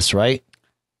bubbles on this, right?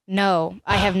 No,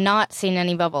 I have not seen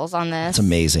any bubbles on this. It's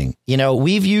amazing.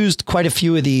 We've used quite a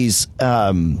few of these,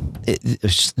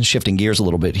 shifting gears a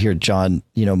little bit here, John,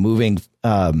 moving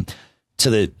to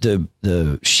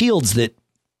the shields that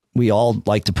we all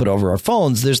like to put over our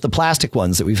phones. There's the plastic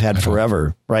ones that we've had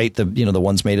forever, right? The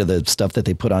ones made of the stuff that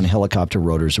they put on helicopter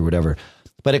rotors or whatever.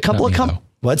 But a couple of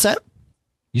what's that?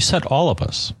 You said all of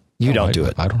us. You don't do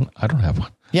it. I don't have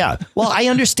one. Yeah. Well, I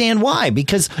understand why,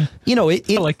 because, it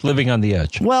I like living on the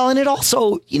edge. Well, and it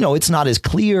also, it's not as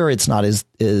clear. It's not as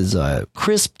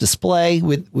crisp display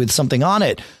with something on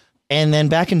it. And then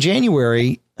back in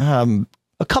January,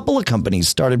 a couple of companies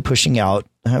started pushing out,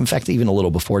 in fact, even a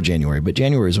little before January, but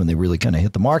January is when they really kind of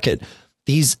hit the market,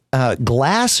 these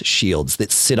glass shields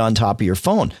that sit on top of your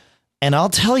phone. And I'll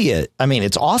tell you,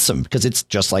 it's awesome because it's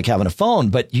just like having a phone,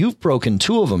 but you've broken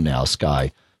 2 of them now,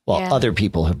 Sky. Well, other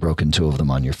people have broken 2 of them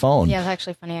on your phone. Yeah, it's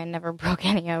actually funny. I never broke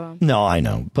any of them. No, I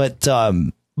know. But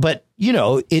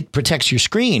it protects your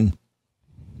screen.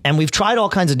 And we've tried all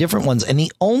kinds of different ones. And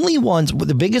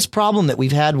the biggest problem that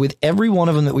we've had with every one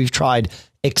of them that we've tried,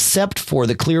 except for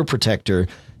the Clear Protector,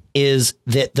 is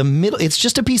that it's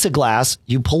just a piece of glass.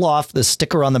 You pull off the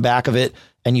sticker on the back of it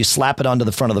and you slap it onto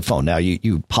the front of the phone. Now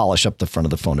you polish up the front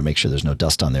of the phone to make sure there's no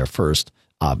dust on there first,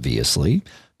 obviously.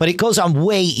 But it goes on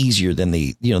way easier than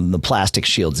the plastic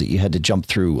shields that you had to jump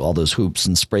through all those hoops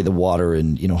and spray the water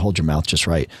and, hold your mouth just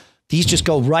right. These just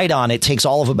go right on. It takes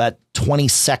all of about 20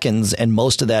 seconds. And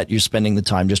most of that you're spending the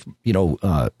time just, with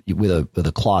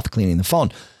a cloth cleaning the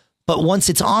phone. But once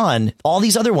it's on, all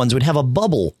these other ones would have a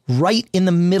bubble right in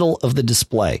the middle of the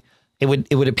display. It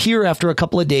would appear after a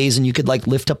couple of days, and you could like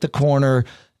lift up the corner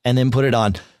and then put it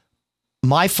on.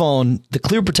 My phone, the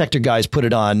Clear Protector guys put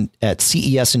it on at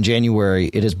CES in January.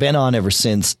 It has been on ever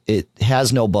since. It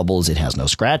has no bubbles. It has no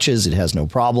scratches. It has no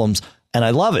problems. And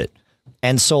I love it.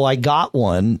 And so I got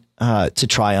one to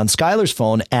try on Skylar's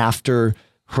phone after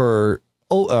her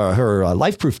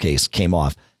LifeProof case came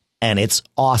off. And it's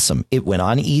awesome. It went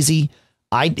on easy.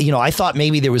 I thought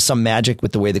maybe there was some magic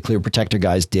with the way the Clear Protector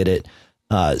guys did it.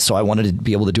 So I wanted to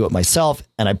be able to do it myself.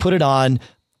 And I put it on,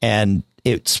 and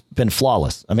it's been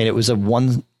flawless. It was a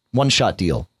one-shot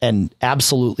deal and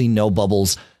absolutely no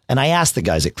bubbles. And I asked the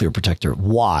guys at Clear Protector,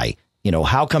 why?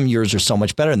 How come yours are so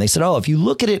much better? And they said, if you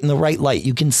look at it in the right light,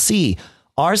 you can see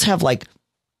ours have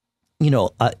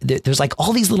there's like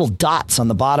all these little dots on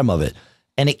the bottom of it.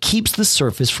 And it keeps the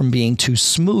surface from being too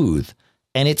smooth.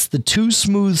 And it's the too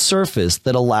smooth surface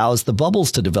that allows the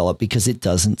bubbles to develop because it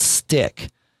doesn't stick.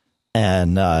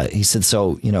 And he said,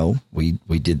 so,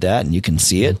 we did that, and you can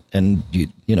see it. And,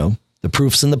 the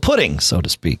proof's in the pudding, so to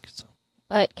speak. So.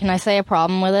 But can I say a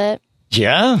problem with it?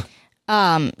 Yeah.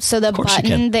 So the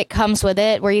button that comes with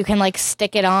it, where you can like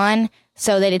stick it on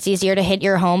so that it's easier to hit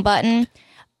your home button.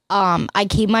 I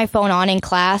keep my phone on in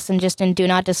class and just in do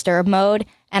not disturb mode.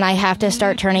 And I have to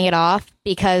start turning it off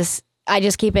because I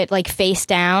just keep it like face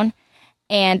down,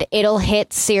 and it'll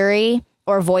hit Siri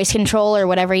or voice control or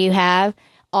whatever you have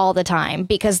all the time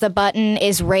because the button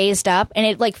is raised up, and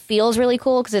it like feels really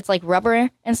cool because it's like rubber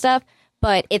and stuff,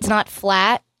 but it's not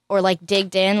flat or like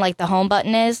digged in like the home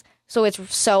button is. So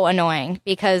it's so annoying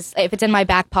because if it's in my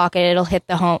back pocket, it'll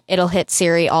hit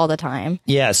Siri all the time.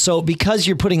 Yeah. So because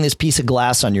you're putting this piece of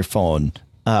glass on your phone,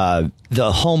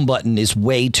 the home button is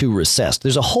way too recessed.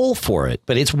 There's a hole for it,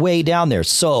 but it's way down there.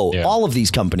 So all of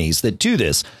these companies that do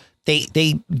this,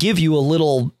 they give you a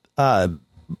little,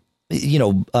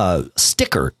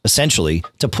 sticker essentially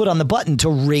to put on the button to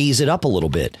raise it up a little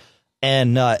bit.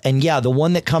 And yeah, the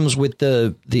one that comes with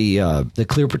the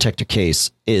Clear Protector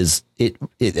case is it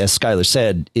as Skylar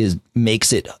said,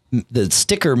 the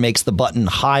sticker makes the button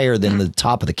higher than the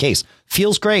top of the case.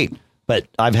 Feels great, but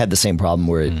I've had the same problem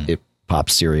where it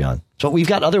pops Siri on. So we've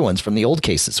got other ones from the old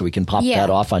cases, so we can pop that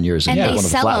off on yours and put they one of the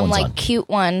sell flat them ones like on. cute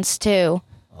ones too.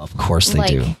 Of course they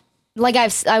do. Like I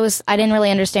didn't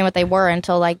really understand what they were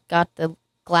until I got the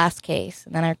glass case,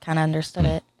 and then I kind of understood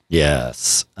it.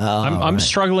 Yes. I'm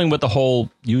struggling with the whole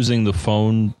using the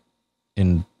phone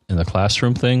in the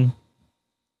classroom thing.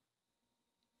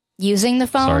 Using the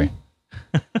phone? Sorry.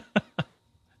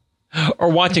 Or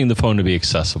wanting the phone to be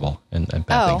accessible and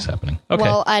bad things happening. Okay.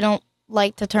 Well, I don't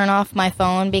like to turn off my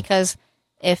phone because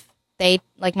if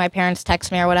my parents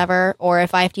text me or whatever, or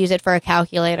if I have to use it for a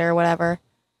calculator or whatever.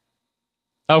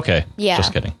 Okay. Yeah.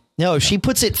 Just kidding. No, she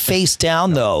puts it face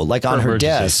down though, like on her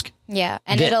desk. Yeah,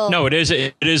 and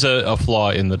it is a flaw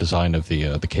in the design of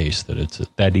the case that it's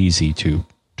that easy to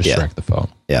distract the phone.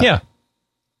 Yeah.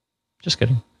 Just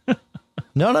kidding.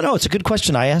 No. It's a good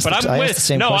question. I asked. But the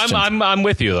same question. I'm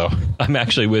with you though. I'm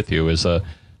actually with you.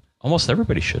 Almost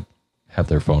everybody should have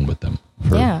their phone with them.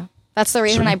 Yeah, that's the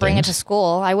reason I bring things. it to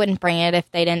school. I wouldn't bring it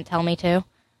if they didn't tell me to.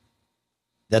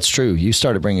 That's true. You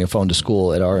started bringing a phone to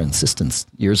school at our insistence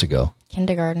years ago.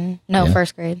 Kindergarten. No,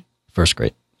 first grade. First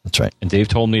grade. That's right. And Dave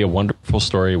told me a wonderful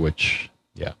story, which,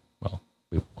 we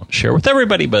won't share with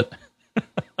everybody, but you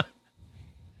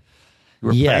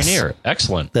were a pioneer.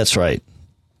 Excellent. That's right.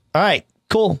 All right.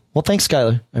 Cool. Well, thanks,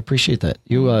 Skylar. I appreciate that.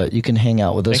 You can hang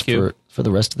out with us for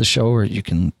the rest of the show, or you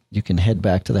can head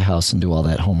back to the house and do all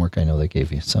that homework I know they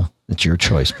gave you. So it's your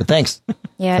choice. But thanks.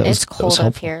 Yeah, it's cold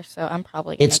up here, so I'm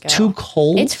probably going to go. It's too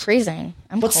cold? It's freezing.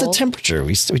 What's the temperature?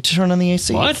 We turn on the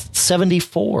AC. What? It's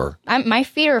 74. My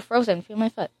feet are frozen. Feel my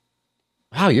foot.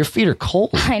 Wow, your feet are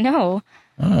cold. I know.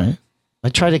 All right. I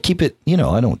try to keep it, I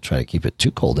don't try to keep it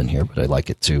too cold in here, but I like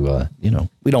it to,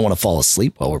 we don't want to fall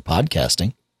asleep while we're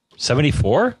podcasting.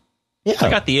 74? Yeah. I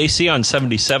got the AC on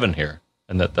 77 here,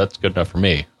 and that's good enough for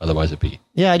me. Otherwise, it'd be.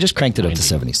 Yeah, I just cranked it up to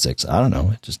 76. I don't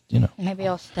know. It just, Maybe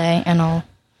I'll stay and I'll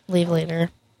leave later.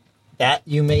 That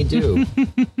you may do.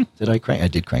 Did I crank? I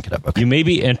did crank it up. Okay. You may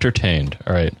be entertained.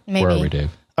 All right. Maybe. Where are we, Dave?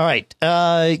 All right.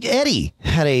 Eddie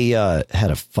had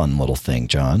a fun little thing,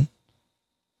 John.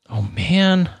 Oh,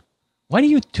 man. Why do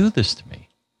you do this to me?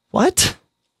 What?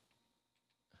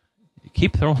 You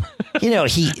keep throwing.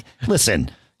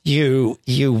 Listen, you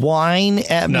whine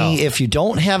at me if you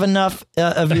don't have enough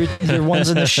of your ones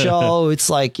in the show. It's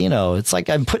like,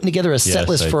 I'm putting together a set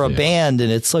list for a band,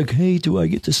 and it's like, hey, do I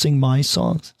get to sing my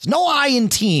songs? There's no I in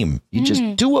team. You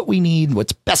just do what we need,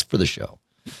 what's best for the show.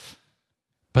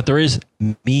 But there is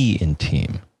me in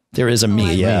team. There is a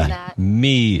me, yeah.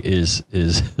 Me is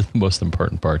the most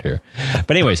important part here.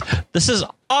 But anyways, this is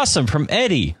awesome from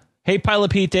Eddie. Hey,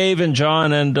 Pilot Pete, Dave, and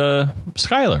John, and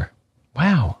Skylar.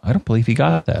 Wow, I don't believe he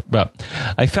got that. But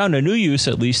I found a new use,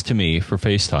 at least to me, for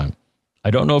FaceTime.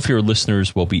 I don't know if your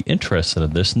listeners will be interested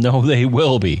in this. No, they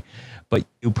will be. But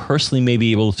you personally may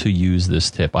be able to use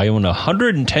this tip. I own a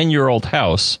 110-year-old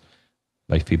house.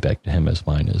 My feedback to him as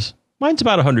mine's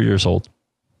about 100 years old.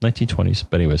 1920s.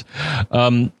 But anyways,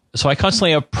 so I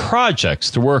constantly have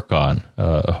projects to work on,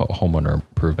 homeowner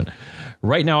improvement.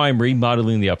 Right now, I'm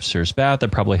remodeling the upstairs bath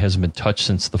that probably hasn't been touched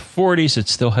since the 40s. It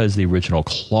still has the original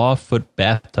clawfoot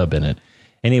bathtub in it.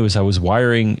 Anyways, I was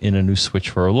wiring in a new switch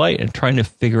for a light and trying to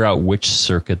figure out which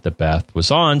circuit the bath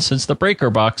was on, since the breaker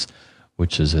box,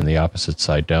 which is in the opposite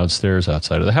side downstairs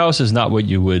outside of the house, is not what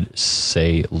you would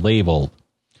say labeled.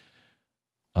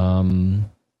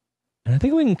 And I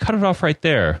think we can cut it off right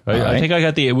there. I think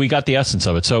we got the essence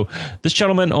of it. So this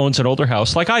gentleman owns an older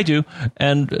house like I do.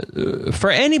 And for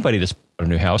anybody that's bought a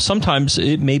new house, sometimes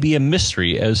it may be a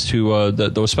mystery as to,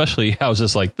 especially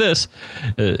houses like this,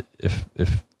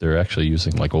 if they're actually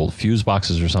using like old fuse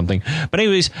boxes or something. But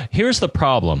anyways, here's the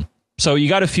problem. So you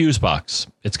got a fuse box.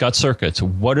 It's got circuits.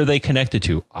 What are they connected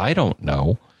to? I don't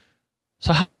know.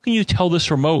 So how can you tell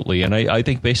this remotely? And I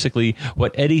think basically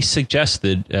what Eddie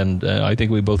suggested, and I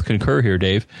think we both concur here,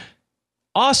 Dave,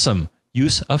 awesome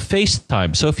use of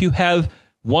FaceTime. So if you have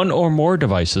one or more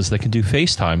devices that can do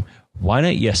FaceTime, why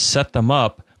not you set them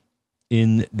up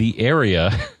in the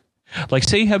area? Like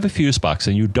say you have a fuse box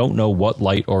and you don't know what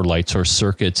light or lights or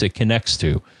circuits it connects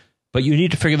to. but you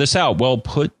need to figure this out. Well,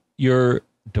 put your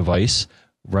device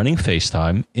running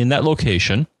FaceTime in that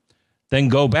location, then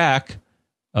go back,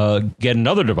 get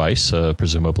another device,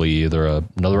 presumably either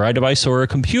another iDevice or a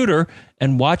computer,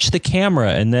 and watch the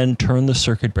camera, and then turn the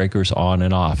circuit breakers on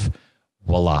and off.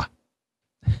 Voila.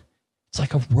 It's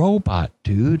like a robot,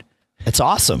 dude. It's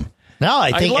awesome. No,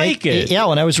 I think like it. Yeah,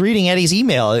 when I was reading Eddie's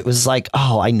email, it was like,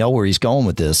 oh, I know where he's going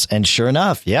with this. And sure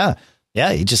enough, yeah,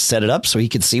 he just set it up so he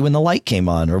could see when the light came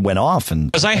on or went off.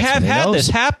 And because I have had this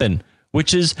happen,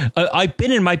 which is I've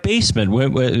been in my basement,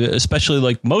 especially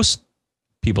like most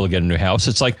people get a new house.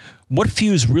 It's like, what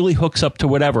fuse really hooks up to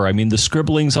whatever? I mean, the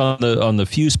scribblings on the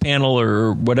fuse panel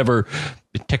or whatever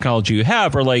technology you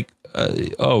have are like,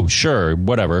 oh, sure,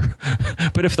 whatever.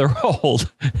 But if they're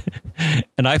old,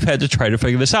 and I've had to try to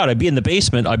figure this out, I'd be in the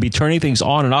basement, I'd be turning things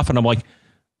on and off, and I'm like,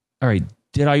 all right,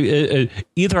 did I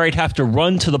either I'd have to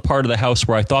run to the part of the house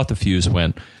where I thought the fuse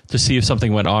went to see if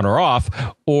something went on or off,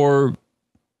 or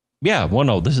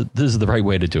no, this is the right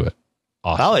way to do it.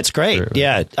 Awesome. Oh, it's great.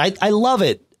 Yeah, I love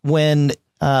it when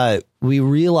we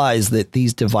realize that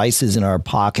these devices in our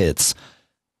pockets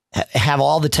have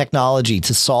all the technology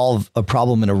to solve a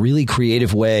problem in a really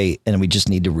creative way, and we just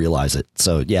need to realize it.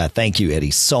 So, yeah, thank you,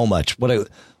 Eddie, so much. What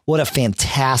a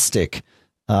fantastic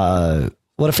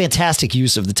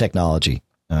use of the technology.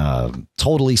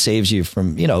 Totally saves you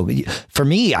from, for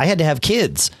me, I had to have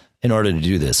kids in order to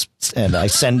do this. And I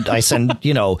send,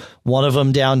 one of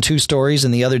them down 2 stories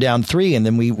and the other down 3. And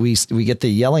then we get the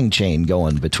yelling chain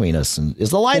going between us. And is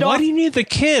the light off? Why do you need the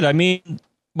kid? I mean,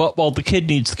 well, the kid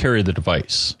needs to carry the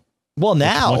device. Well,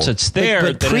 now once it's there,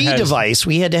 but pre-device,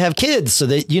 we had to have kids so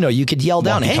that, you could yell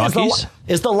down, hey,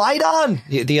 is the light on?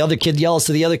 The other kid yells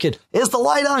to the other kid, is the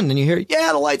light on? And you hear,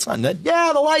 yeah, the light's on.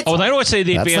 Yeah, the light's on. Oh, and I would say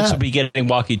the advance would be getting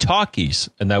walkie-talkies,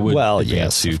 and that would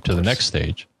advance you to the next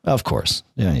stage. Of course.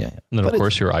 Yeah. And then, of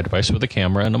course, your iDevice with a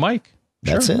camera and a mic.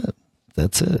 That's it.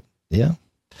 Yeah.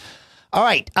 All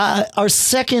right. Our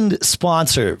second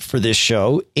sponsor for this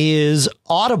show is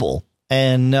Audible.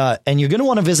 And you're going to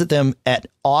want to visit them at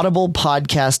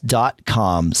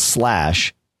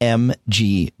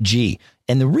audiblepodcast.com/MGG.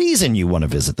 And the reason you want to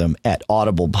visit them at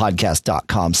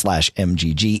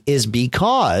audiblepodcast.com/MGG is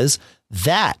because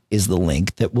that is the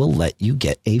link that will let you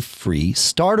get a free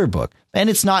starter book. And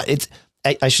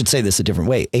I should say this a different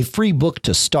way, a free book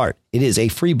to start. It is a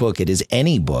free book. It is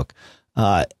any book.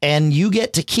 And you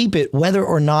get to keep it whether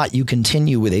or not you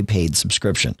continue with a paid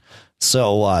subscription.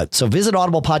 So visit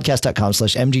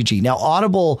audiblepodcast.com/MGG. Now,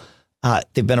 Audible,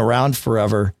 they've been around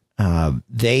forever.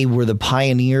 They were the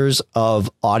pioneers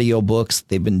of audiobooks.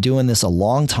 They've been doing this a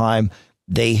long time.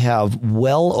 They have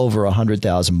well over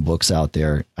 100,000 books out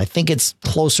there. I think it's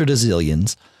closer to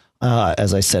zillions,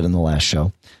 as I said in the last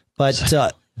show. But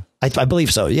I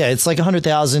believe so. Yeah, it's like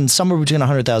 100,000, somewhere between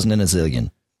 100,000 and a zillion.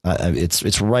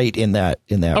 It's right in that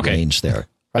range there.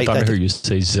 Right? I thought I heard you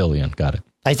say zillion. Got it.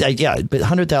 But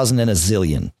 100,000 and a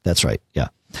zillion. That's right. Yeah.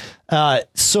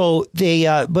 So they,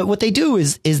 but what they do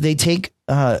is they take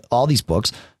all these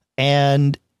books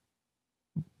and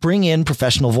bring in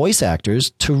professional voice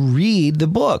actors to read the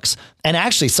books. And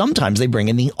actually, sometimes they bring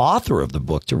in the author of the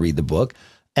book to read the book.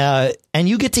 And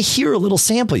you get to hear a little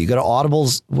sample. You go to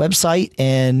Audible's website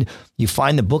and you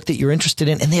find the book that you're interested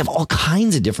in. And they have all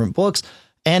kinds of different books.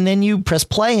 And then you press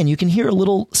play and you can hear a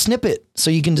little snippet. So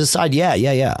you can decide,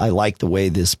 yeah, I like the way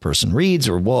this person reads,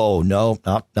 or whoa, no,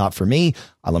 not for me.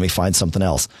 Let me find something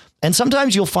else. And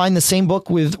sometimes you'll find the same book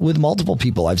with multiple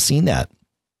people. I've seen that.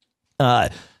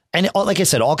 And like I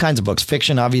said, all kinds of books,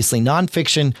 fiction, obviously,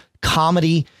 nonfiction,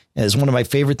 comedy is one of my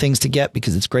favorite things to get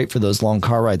because it's great for those long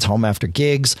car rides home after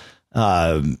gigs,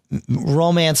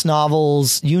 romance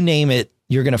novels, you name it.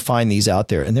 You're going to find these out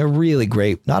there, and they're really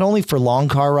great, not only for long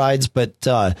car rides, but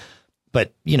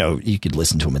you could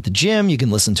listen to them at the gym. You can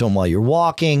listen to them while you're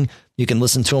walking. You can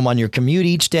listen to them on your commute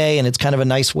each day. And it's kind of a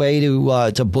nice way to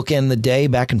bookend the day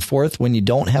back and forth when you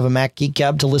don't have a Mac Geek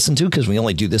Gab to listen to, because we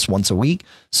only do this once a week.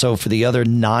 So for the other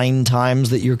 9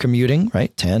 times that you're commuting,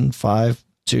 right? 10, 5,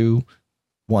 2,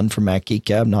 1 for Mac Geek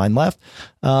Gab, 9 left.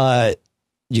 You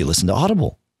listen to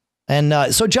Audible.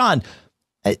 And so, John,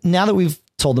 now that we've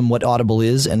told them what Audible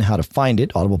is and how to find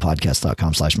it,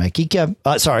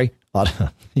 audiblepodcast.com/MacGeekGab. Sorry. I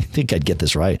think I'd get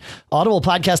this right.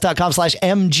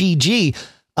 audiblepodcast.com/MGG.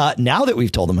 Now that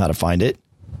we've told them how to find it,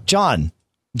 John,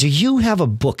 do you have a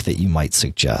book that you might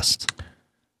suggest?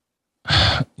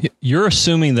 You're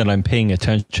assuming that I'm paying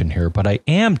attention here, but I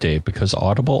am, Dave, because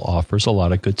Audible offers a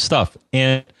lot of good stuff.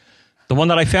 And the one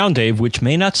that I found, Dave, which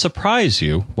may not surprise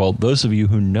you, well, those of you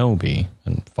who know me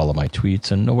and follow my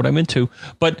tweets and know what I'm into,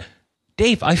 but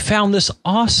Dave, I found this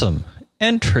awesome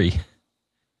entry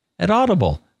at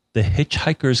Audible. The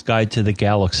Hitchhiker's Guide to the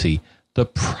Galaxy, the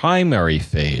primary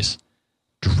phase,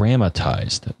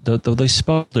 dramatized. Though they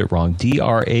spelled it wrong.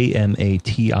 DRAMATISED.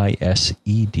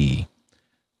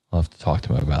 I'll have to talk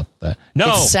to him about that.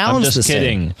 No, It sounds I'm just the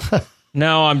kidding.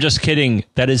 No, I'm just kidding.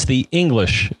 That is the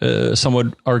English, some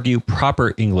would argue,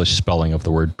 proper English spelling of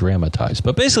the word dramatized.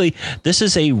 But basically, this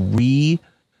is a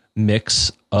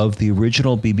remix of the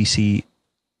original BBC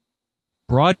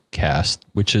broadcast,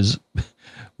 which is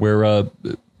where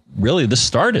really this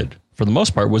started, for the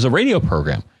most part, was a radio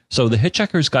program. So the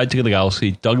Hitchhiker's Guide to the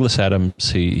Galaxy, Douglas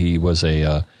Adams, he was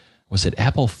a, was it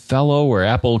Apple Fellow or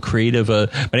Apple Creative?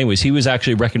 But anyways, he was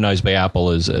actually recognized by Apple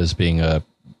as being a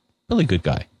really good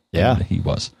guy. Yeah, he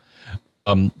was.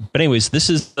 But anyways, this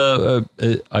is,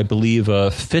 I believe,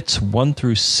 Fits 1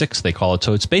 through 6, they call it.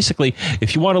 So it's basically,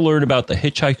 if you want to learn about the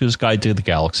Hitchhiker's Guide to the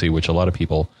Galaxy, which a lot of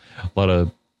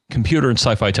computer and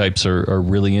sci-fi types are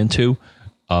really into,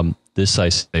 this, I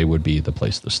say, would be the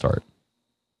place to start.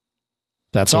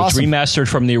 That's so awesome. It's remastered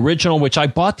from the original, which I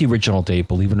bought the original tape,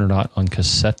 believe it or not, on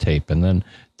cassette tape, and then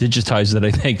digitized it,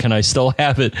 I think, and I still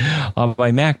have it on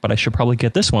my Mac, but I should probably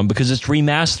get this one because it's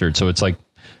remastered. So it's like,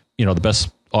 the best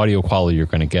audio quality you're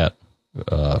going to get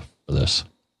for this.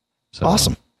 So,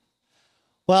 awesome.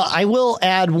 Well, I will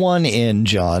add one in,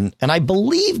 John, and I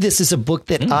believe this is a book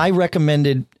that I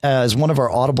recommended as one of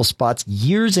our Audible spots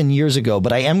years and years ago,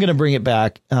 but I am going to bring it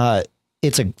back.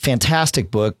 It's a fantastic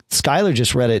book. Skylar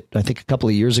just read it, I think, a couple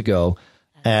of years ago,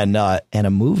 and a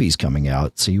movie's coming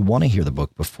out. So you want to hear the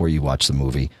book before you watch the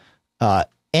movie.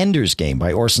 Ender's Game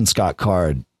by Orson Scott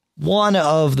Card. One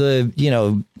of the,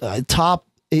 top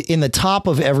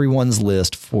of everyone's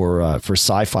list for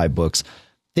sci-fi books.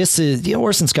 This is,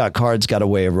 Orson Scott Card's got a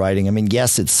way of writing. I mean,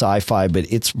 yes, it's sci-fi, but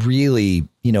it's really,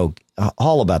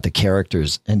 all about the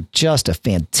characters, and just a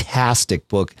fantastic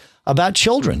book about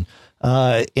children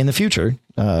in the future,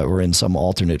 or in some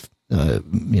alternate,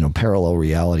 parallel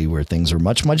reality where things are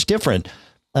much, much different.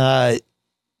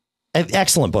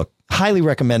 Excellent book. Highly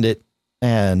recommend it.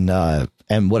 And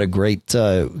what a great,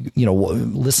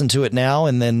 listen to it now.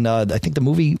 And then I think the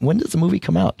movie, when does the movie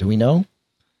come out? Do we know?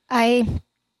 I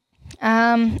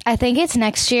think it's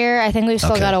next year. I think we've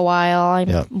still got a while.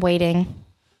 I'm waiting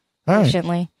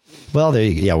patiently. Right. Well, there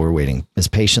you go. Yeah, we're waiting as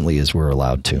patiently as we're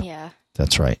allowed to. Yeah.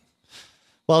 That's right.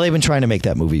 Well, they've been trying to make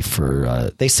that movie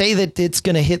for, they say that it's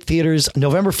going to hit theaters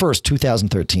November 1st,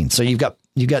 2013. So you've got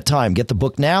time. Get the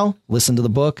book now, listen to the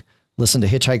book, listen to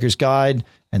Hitchhiker's Guide,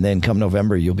 and then come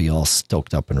November, you'll be all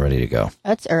stoked up and ready to go.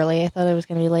 That's early. I thought it was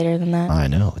going to be later than that. I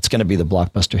know. It's going to be the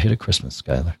blockbuster hit of Christmas,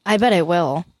 Skylar. I bet it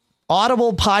will.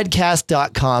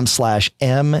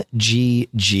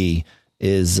 audiblepodcast.com/MGG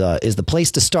is the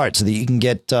place to start so that you can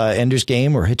get Ender's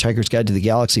Game or Hitchhiker's Guide to the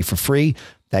Galaxy for free.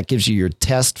 That gives you your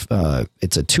test.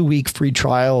 It's a 2-week free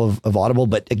trial of Audible.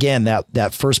 But again,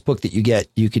 that first book that you get,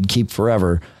 you can keep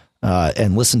forever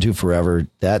and listen to forever.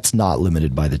 That's not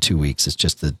limited by the 2 weeks. It's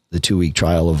just the 2-week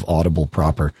trial of Audible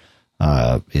proper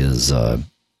is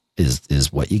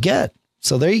what you get.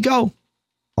 So there you go.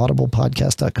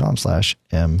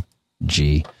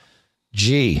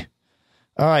 audiblepodcast.com/MGG.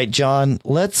 All right, John,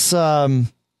 let's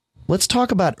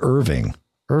talk about Irving.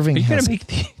 Irving, are you going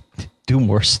to do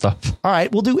more stuff? All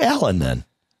right, we'll do Alan then.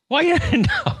 Why?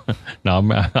 No,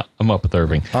 I'm up with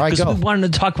Irving. All right, go. Because we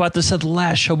wanted to talk about this at the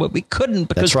last show, but we couldn't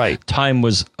because time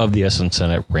was of the essence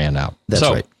and it ran out. That's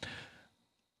right.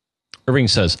 Irving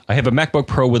says, I have a MacBook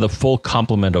Pro with a full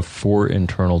complement of 4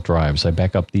 internal drives. I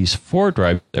back up these 4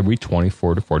 drives every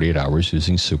 24 to 48 hours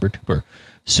using SuperDuper.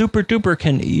 SuperDuper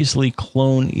can easily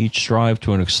clone each drive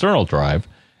to an external drive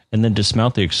and then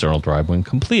dismount the external drive when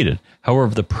completed.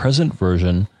 However, the present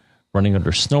version running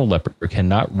under Snow Leopard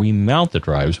cannot remount the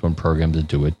drives when programmed to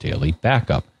do a daily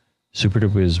backup.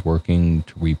 SuperDuper is working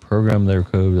to reprogram their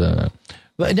code.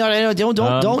 But no,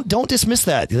 don't dismiss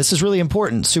that. This is really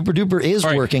important. SuperDuper is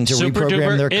working to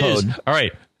reprogram their code. All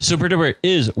right. SuperDuper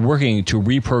is working to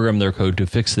reprogram their code to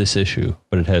fix this issue,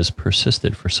 but it has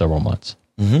persisted for several months.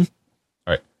 Mm-hmm. All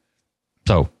right.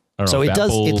 So, I don't know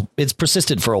if it's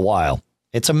persisted for a while.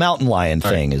 It's a mountain lion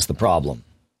thing is the problem.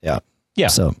 Yeah. Yeah.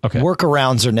 So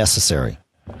workarounds are necessary.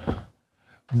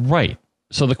 Right.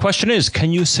 So the question is,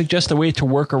 can you suggest a way to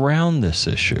work around this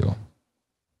issue?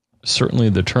 Certainly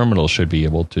the terminal should be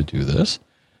able to do this.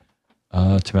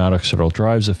 To mount external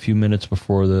drives a few minutes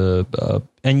before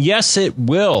and yes, it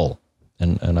will.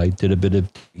 And I did a bit of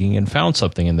digging and found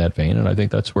something in that vein, and I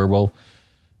think that's where we'll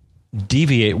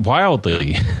deviate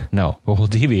wildly. No, but we'll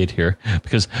deviate here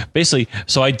because basically,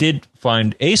 so I did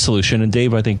find a solution, and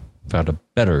Dave, I think, found a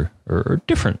better or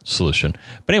different solution.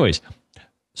 But anyways,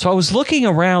 So I was looking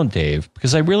around, Dave,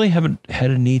 because I really haven't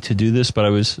had a need to do this, but I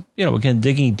was, again,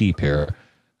 digging deep here.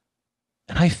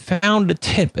 And I found a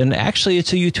tip, and actually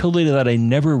it's a utility that I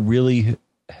never really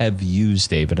have used,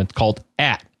 Dave, and it's called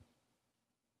AT.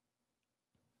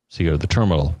 So you go to the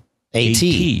terminal. AT.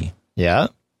 Yeah.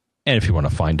 And if you want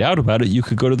to find out about it, you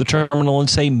could go to the terminal and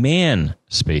say man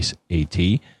space AT.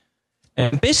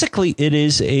 And basically it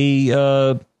is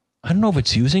I don't know if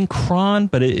it's using cron,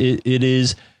 but it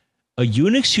is a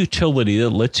Unix utility that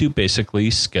lets you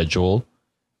basically schedule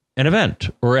an event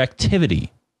or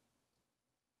activity.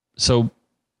 So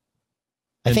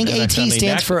I think AT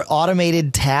stands for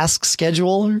Automated Task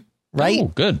Scheduler, right?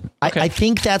 Oh, good. Okay. I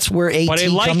think that's where AT but I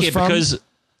like comes it from.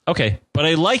 But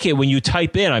I like it when you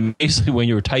type in. Basically when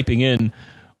you're typing in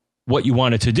what you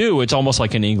want it to do, it's almost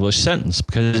like an English sentence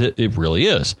because it really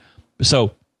is.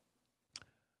 So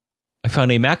I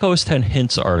found a Mac OS X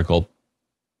hints article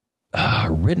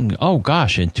written,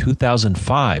 in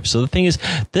 2005. So the thing is,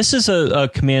 this is a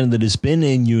command that has been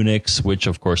in Unix, which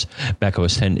of course Mac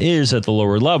OS X is at the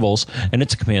lower levels, and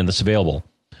it's a command that's available.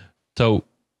 So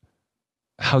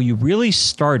how you really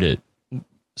start it,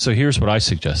 so here's what I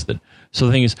suggested. So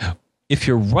the thing is, if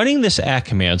you're running this at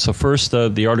command, so first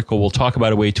the article will talk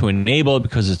about a way to enable it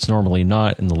because it's normally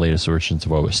not in the latest versions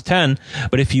of OS X,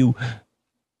 but if you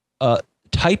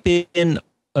type in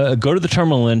go to the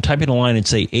terminal and type in a line and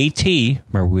say AT,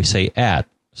 remember we say at,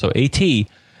 so AT,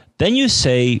 then you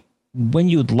say when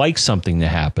you'd like something to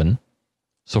happen.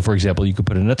 So for example, you could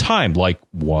put in a time like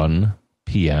 1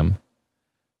 p.m.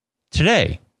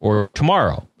 today or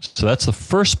tomorrow. So that's the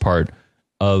first part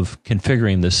of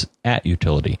configuring this at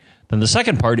utility. Then the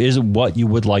second part is what you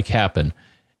would like happen.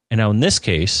 And now in this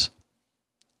case,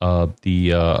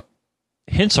 the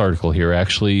hints article here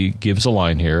actually gives a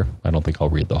line here. I don't think I'll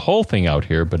read the whole thing out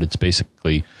here, but it's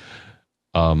basically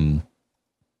a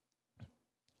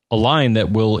line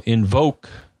that will invoke.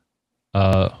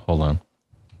 Hold on.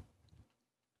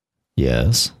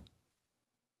 Yes.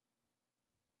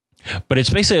 But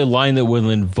it's basically a line that will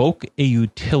invoke a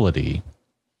utility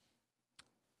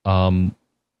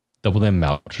that will then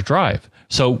mount a drive.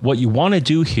 So what you want to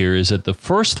do here is that the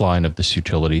first line of this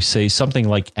utility say something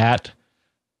like at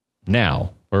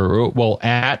now, or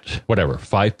at whatever,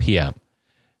 5 p.m.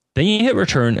 Then you hit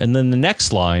return, and then the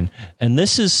next line, and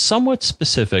this is somewhat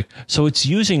specific, so it's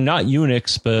using not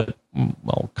Unix, but,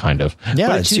 kind of. Yeah,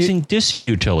 but it's using disk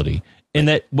utility. In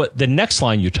that, what the next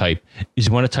line you type is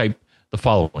you want to type the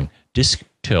following: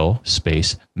 disk_util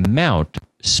space mount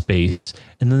space,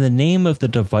 and then the name of the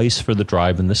device for the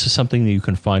drive, and this is something that you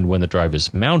can find when the drive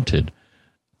is mounted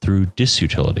through disk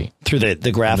utility. Through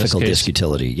the graphical disk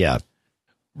utility, yeah.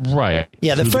 Right.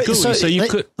 Yeah.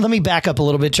 Let me back up a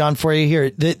little bit, John, for you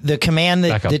here. The command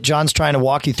that John's trying to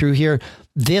walk you through here,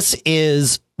 this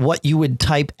is what you would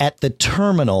type at the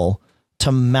terminal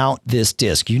to mount this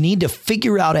disk. You need to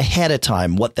figure out ahead of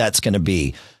time what that's going to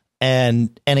be.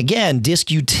 And again,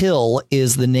 disk_util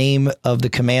is the name of the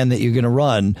command that you're going to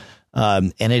run.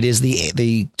 And it is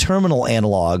the terminal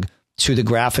analog to the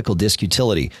graphical disk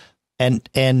utility.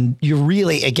 And you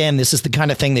really, again, this is the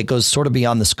kind of thing that goes sort of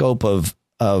beyond the scope of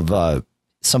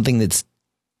something that's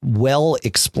well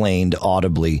explained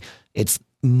audibly. It's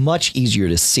much easier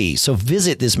to see. So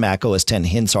visit this Mac OS X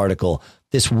hints article.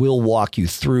 This will walk you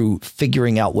through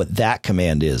figuring out what that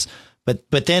command is.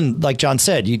 But then, like John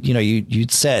said,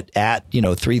 you'd set at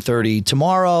 3:30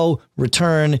 tomorrow,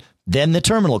 return, then the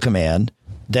terminal command,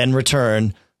 then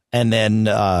return, and then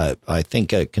I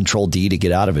think a Control D to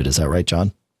get out of it. Is that right,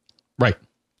 John? Right.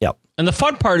 Yep. And the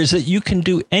fun part is that you can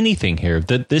do anything here.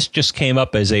 That this just came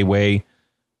up as a way,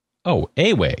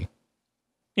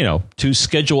 to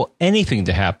schedule anything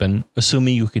to happen,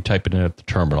 assuming you could type it in at the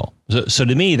terminal. So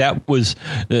to me, that was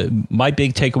my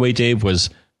big takeaway, Dave, was,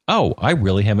 I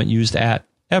really haven't used at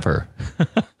ever.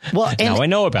 Well, now I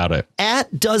know about it.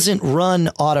 At doesn't run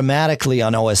automatically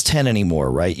on OS X anymore,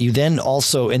 right? You then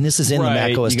also, and this is in the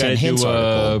Mac OS X hints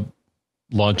article,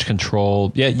 launch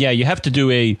control. Yeah. You have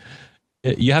to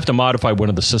you have to modify one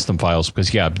of the system files because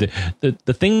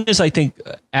the thing is, I think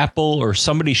Apple or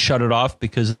somebody shut it off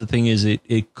because the thing is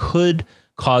it could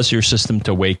cause your system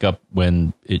to wake up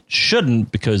when it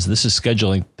shouldn't, because this is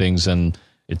scheduling things and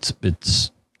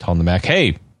it's telling the Mac,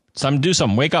 hey, it's time to do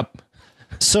something. Wake up.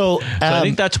 So I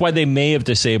think that's why they may have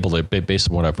disabled it based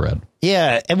on what I've read.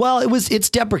 Yeah. And well, it's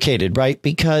deprecated, right?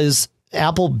 Because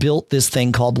Apple built this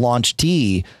thing called Launch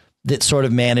D that sort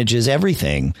of manages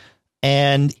everything.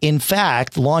 And in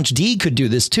fact, Launch D could do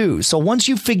this too. So once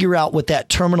you figure out what that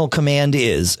terminal command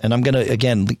is, and I'm going to,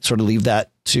 again, sort of leave that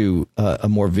to a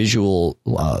more visual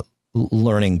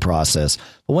learning process.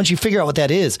 But once you figure out what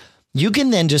that is, You can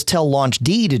then just tell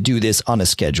LaunchD to do this on a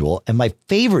schedule. And my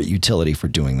favorite utility for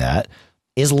doing that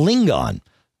is Lingon.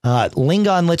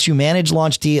 Lingon lets you manage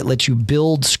LaunchD. It lets you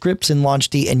build scripts in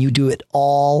LaunchD, and you do it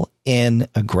all in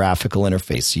a graphical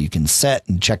interface. So you can set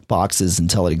and check boxes and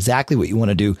tell it exactly what you want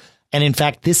to do. And in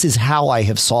fact, this is how I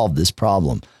have solved this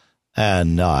problem.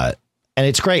 And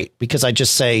it's great because I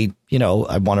just say,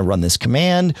 I want to run this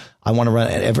command. I want to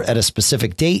run it at a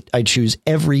specific date. I choose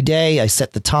every day. I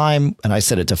set the time, and I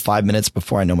set it to 5 minutes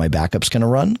before I know my backup's going to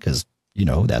run because,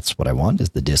 that's what I want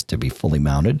is the disk to be fully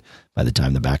mounted by the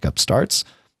time the backup starts.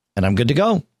 And I'm good to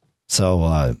go.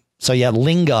 So yeah,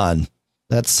 Lingon,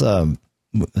 that's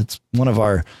one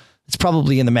of it's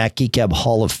probably in the Mac Geek Gab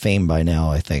Hall of Fame by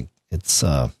now. I think it's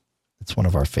one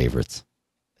of our favorites.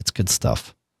 It's good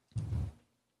stuff.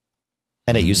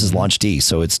 And it uses LaunchD,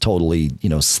 so it's totally,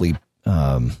 sleep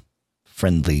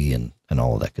friendly and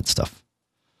all of that good stuff.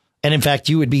 And in fact,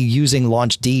 you would be using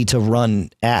LaunchD to run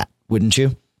wouldn't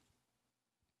you?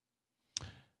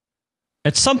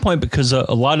 At some point, because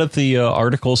a lot of the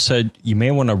articles said you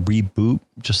may want to reboot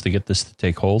just to get this to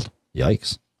take hold.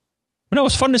 Yikes. But no,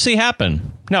 it's fun to see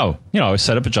happen. No, I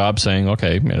set up a job saying,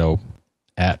 okay,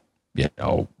 at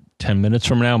 10 minutes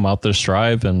from now, mount this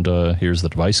drive, and here's the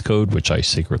device code, which I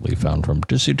secretly found from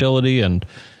Disutility, and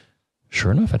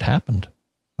sure enough, it happened.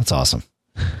 That's awesome.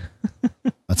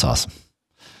 That's awesome.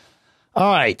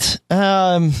 All right.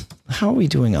 How are we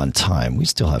doing on time? We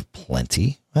still have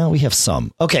plenty. Well, we have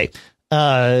some. Okay.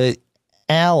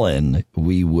 Alan,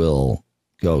 we will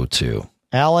go to.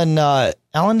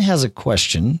 Alan has a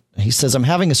question. He says, I'm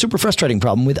having a super frustrating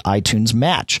problem with iTunes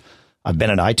Match. I've been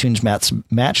an iTunes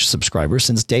Match subscriber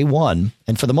since day one,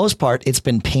 and for the most part, it's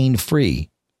been pain-free.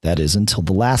 That is until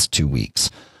the last 2 weeks.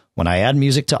 When I add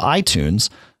music to iTunes,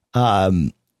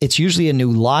 it's usually a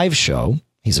new live show.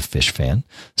 He's a Fish fan.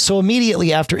 So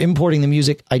immediately after importing the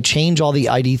music, I change all the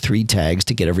ID3 tags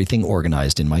to get everything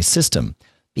organized in my system.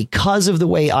 Because of the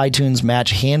way iTunes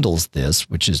Match handles this,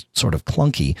 which is sort of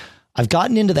clunky, I've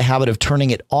gotten into the habit of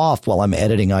turning it off while I'm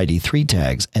editing ID3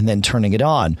 tags and then turning it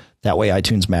on. That way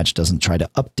iTunes Match doesn't try to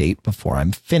update before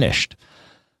I'm finished.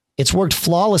 It's worked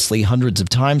flawlessly hundreds of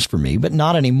times for me, but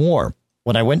not anymore.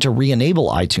 When I went to re-enable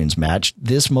iTunes Match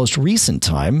this most recent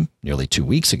time, nearly 2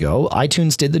 weeks ago,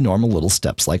 iTunes did the normal little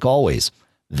steps like always.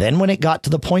 Then when it got to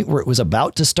the point where it was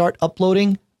about to start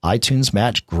uploading, iTunes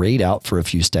Match grayed out for a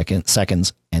few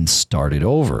seconds and started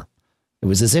over. It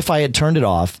was as if I had turned it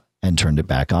off and turned it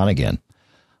back on again.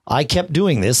 I kept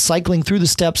doing this, cycling through the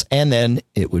steps, and then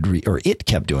it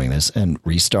kept doing this and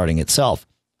restarting itself.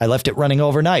 I left it running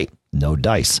overnight. No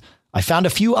dice. I found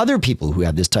a few other people who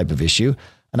had this type of issue,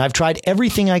 and I've tried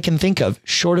everything I can think of,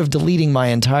 short of deleting my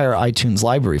entire iTunes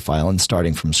library file and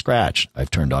starting from scratch.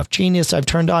 I've turned off Genius. I've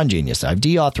turned on Genius. I've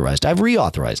deauthorized. I've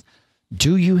reauthorized.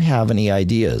 Do you have any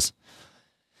ideas?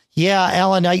 Yeah,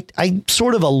 Alan, I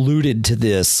sort of alluded to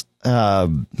this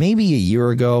maybe a year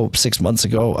ago, 6 months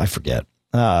ago, I forget.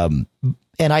 And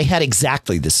I had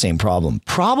exactly the same problem,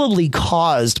 probably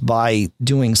caused by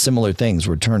doing similar things,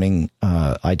 returning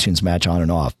iTunes Match on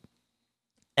and off.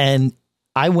 And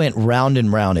I went round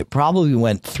and round. It probably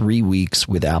went 3 weeks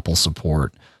with Apple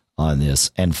support on this.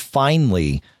 And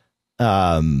finally,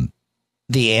 the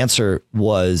answer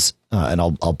was, and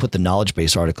I'll put the knowledge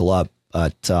base article up,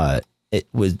 but it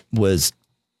was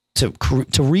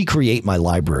to recreate my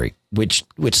library, which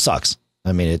sucks.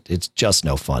 I mean, it's just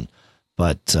no fun.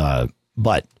 But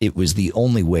it was the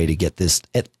only way to get this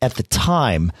at the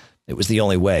time. It was the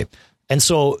only way. And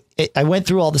so I went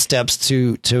through all the steps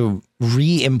to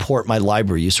re-import my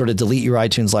library. You sort of delete your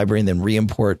iTunes library and then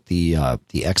re-import the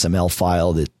XML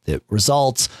file that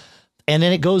results. And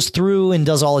then it goes through and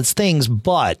does all its things.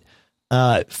 But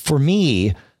for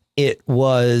me, it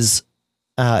left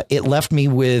me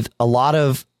with a lot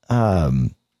of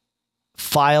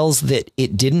files that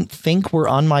it didn't think were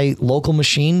on my local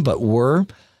machine, but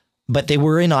they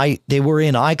were in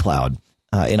iCloud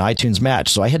in iTunes Match.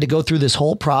 So I had to go through this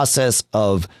whole process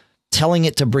of telling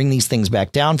it to bring these things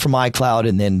back down from iCloud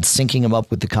and then syncing them up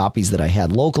with the copies that I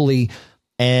had locally.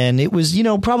 And it was,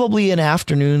 probably an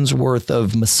afternoon's worth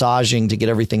of massaging to get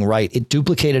everything right. It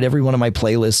duplicated every one of my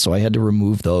playlists, so I had to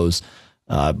remove those.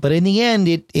 But in the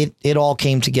end, it all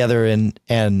came together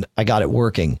and I got it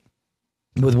working.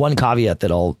 With one caveat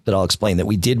that I'll explain that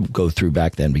we did go through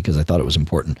back then because I thought it was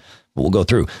important. But we'll go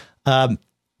through.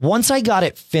 Once I got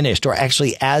it finished, or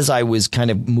actually as I was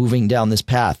kind of moving down this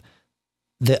path,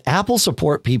 the Apple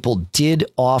support people did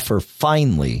offer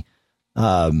finally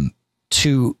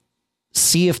to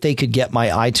see if they could get my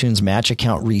iTunes Match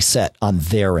account reset on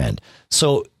their end.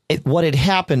 So what had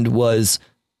happened was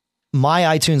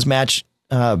my iTunes Match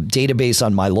database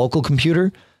on my local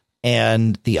computer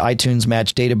and the iTunes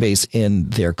Match database in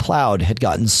their cloud had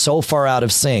gotten so far out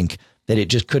of sync that it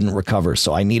just couldn't recover.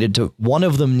 So one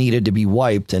of them needed to be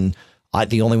wiped, and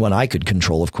the only one I could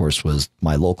control, of course, was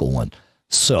my local one.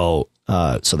 So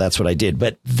that's what I did.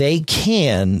 But they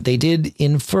did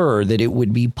infer that it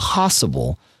would be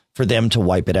possible for them to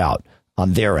wipe it out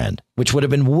on their end, which would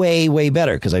have been way, way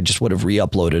better because I just would have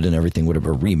re-uploaded and everything would have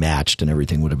been rematched and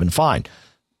everything would have been fine.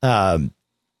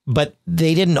 But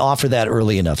they didn't offer that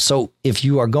early enough. So if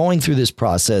you are going through this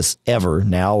process ever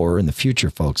now or in the future,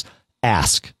 folks,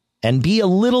 ask and be a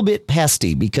little bit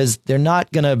pesty because they're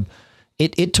not going to.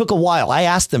 It took a while. I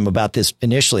asked them about this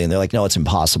initially and they're like, no, it's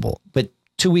impossible. But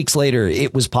 2 weeks later,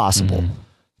 it was possible.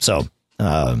 So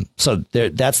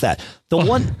that's that. The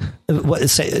one,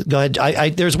 go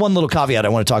ahead. There's one little caveat I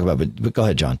want to talk about, but go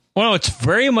ahead, John. Well, it's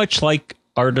very much like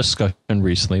our discussion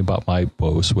recently about my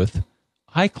woes with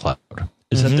iCloud.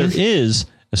 Is that there is,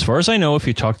 as far as I know, if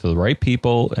you talk to the right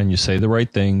people and you say the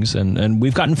right things, and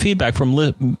we've gotten feedback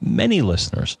from many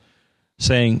listeners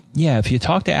saying, yeah, if you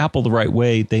talk to Apple the right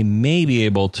way, they may be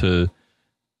able to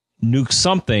nuke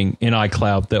something in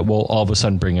iCloud that will all of a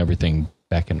sudden bring everything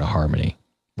back into harmony.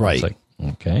 Right. It's like,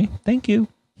 okay, thank you.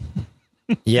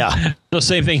 Yeah. The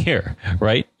same thing here,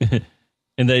 right?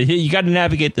 And you got to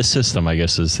navigate the system, I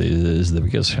guess, is the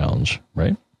biggest challenge,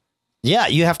 right? Yeah,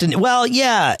 you have to. Well,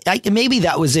 yeah, maybe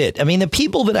that was it. I mean, the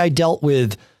people that I dealt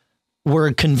with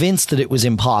were convinced that it was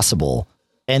impossible.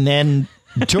 And then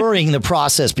during the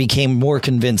process became more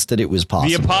convinced that it was possible.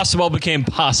 The impossible became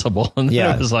possible. And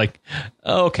then it was like,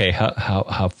 okay,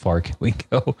 how far can we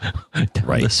go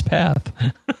down this path?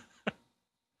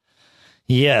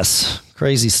 Yes,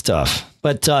 crazy stuff.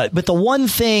 But the one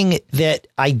thing that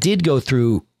I did go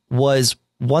through was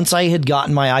once I had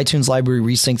gotten my iTunes library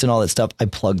resynced and all that stuff, I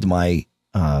plugged my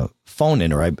phone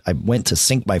in, or I went to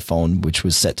sync my phone, which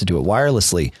was set to do it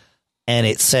wirelessly. And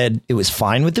it said it was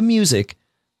fine with the music,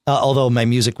 although my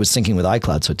music was syncing with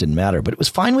iCloud, so it didn't matter. But it was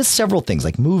fine with several things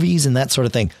like movies and that sort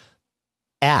of thing.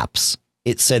 Apps.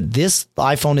 It said this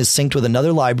iPhone is synced with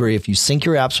another library. If you sync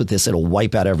your apps with this, it'll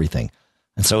wipe out everything.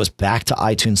 And so it was back to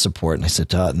iTunes support. And I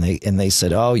said, and they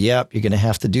said, oh, yep, you're going to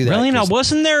have to do that. Really? Now,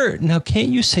 can't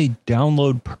you say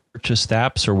download purchased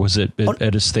apps, or was it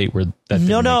at a state where that didn't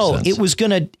make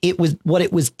sense? It was what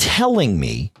it was telling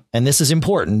me. And this is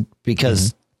important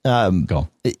because,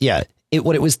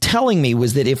 what it was telling me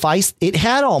was that it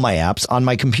had all my apps on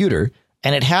my computer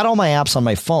and it had all my apps on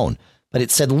my phone, but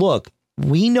it said, look,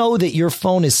 we know that your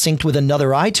phone is synced with another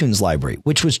iTunes library,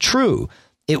 which was true.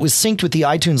 It was synced with the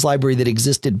iTunes library that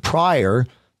existed prior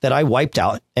that I wiped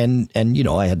out. And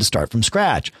I had to start from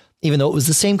scratch, even though it was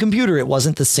the same computer. It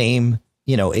wasn't the same,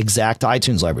 exact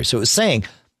iTunes library. So it was saying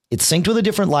it's synced with a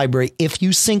different library. If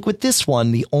you sync with this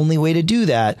one, the only way to do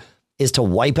that is to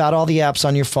wipe out all the apps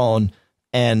on your phone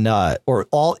and, the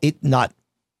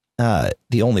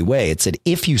only way. It said,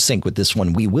 if you sync with this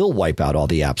one, we will wipe out all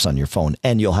the apps on your phone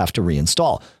and you'll have to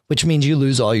reinstall, which means you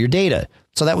lose all your data.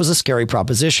 So that was a scary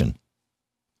proposition.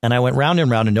 And I went round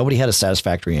and round and nobody had a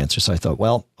satisfactory answer. So I thought,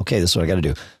 well, okay, this is what I got to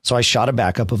do. So I shot a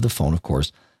backup of the phone, of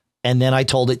course. And then I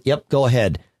told it, yep, go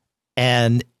ahead.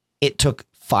 And it took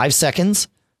 5 seconds.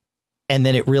 And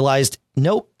then it realized,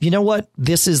 nope, you know what?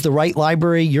 This is the right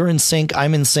library. You're in sync.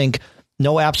 I'm in sync.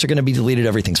 No apps are going to be deleted.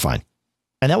 Everything's fine.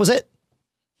 And that was it.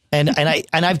 And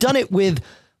I've done it with,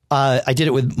 I did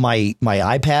it with my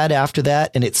iPad after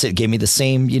that. And it gave me the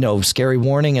same, scary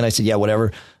warning. And I said, yeah,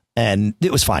 whatever. And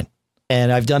it was fine.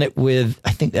 And I've done it with,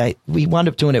 we wound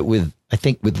up doing it with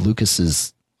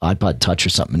Lucas's iPod Touch or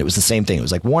something. And it was the same thing. It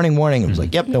was like warning. It was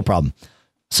like, yep, no problem.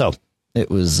 So it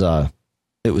was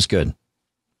good.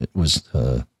 It was,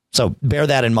 so bear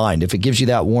that in mind. If it gives you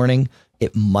that warning,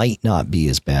 it might not be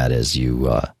as bad as you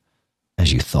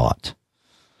thought.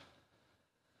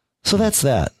 So that's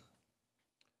that.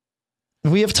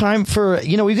 We have time for,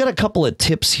 we've got a couple of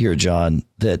tips here, John,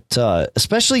 that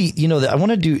especially, that I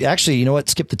want to do. Actually, you know what?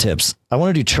 Skip the tips. I want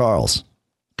to do Charles,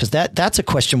 because that's a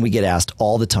question we get asked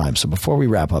all the time. So before we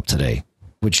wrap up today,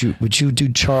 would you do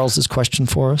Charles's question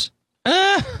for us?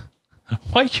 Why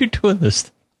are you doing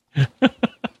this?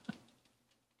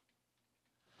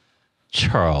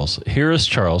 Charles. Here is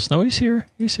Charles. No, he's here.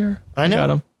 He's here. I know. Got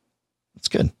him. It's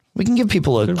good. We can give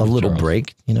people a little Charles.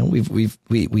 Break.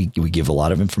 We give a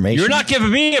lot of information. You're not giving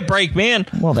me a break, man.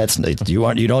 Well,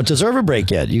 you don't deserve a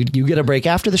break yet. You get a break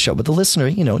after the show, but the listener,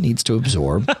 needs to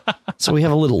absorb. So we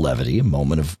have a little levity, a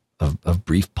moment of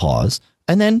brief pause,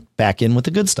 and then back in with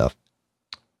the good stuff.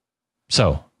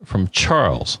 So from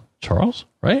Charles,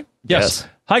 right? Yes.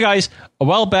 Hi, guys. A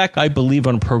while back, I believe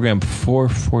on program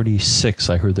 446,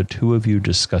 I heard the two of you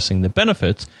discussing the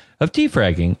benefits of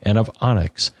defragging and of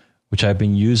Onyx, which I've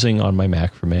been using on my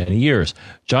Mac for many years.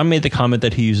 John made the comment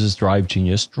that he uses Drive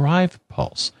Genius Drive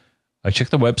Pulse. I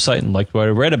checked the website and liked what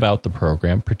I read about the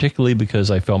program, particularly because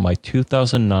I felt my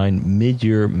 2009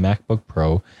 mid-year MacBook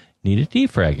Pro needed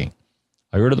defragging.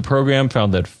 I ordered the program,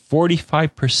 found that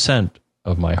 45%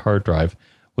 of my hard drive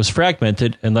was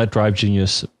fragmented, and let Drive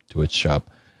Genius do its job.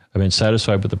 I've been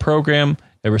satisfied with the program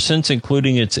ever since,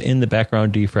 including its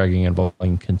in-the-background defragging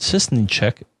involving consistency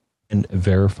check and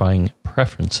verifying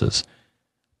preferences.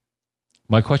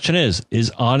 My question is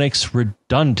Onyx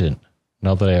redundant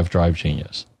now that I have Drive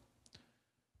Genius?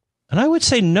 And I would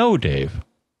say no, Dave,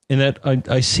 in that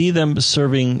I see them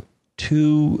serving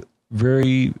two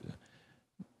very,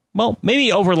 well,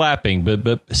 maybe overlapping,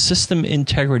 but system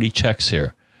integrity checks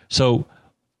here. So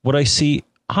what I see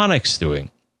Onyx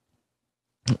doing,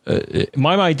 in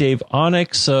my mind, Dave,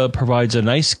 Onyx provides a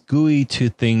nice GUI to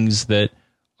things that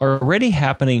are already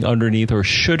happening underneath or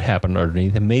should happen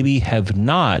underneath and maybe have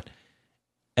not,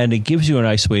 and it gives you a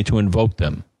nice way to invoke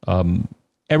them.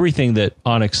 Everything that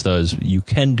Onyx does, you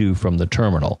can do from the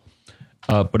terminal,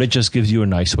 but it just gives you a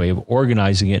nice way of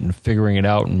organizing it and figuring it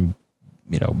out and,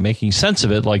 making sense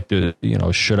of it, like,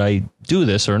 should I do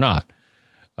this or not?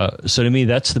 So to me,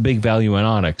 that's the big value in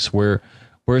Onyx,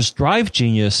 whereas Drive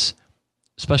Genius,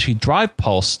 especially Drive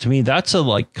Pulse, to me, that's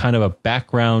kind of a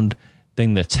background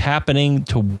thing that's happening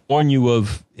to warn you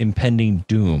of impending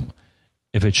doom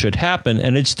if it should happen.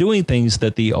 And it's doing things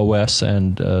that the OS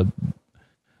and,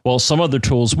 some other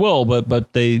tools will,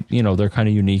 but they, they're kind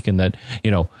of unique in that,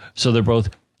 so they're both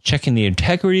checking the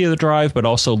integrity of the drive, but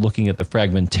also looking at the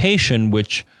fragmentation,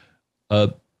 which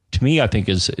to me, I think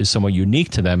is somewhat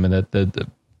unique to them, and that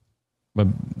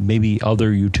maybe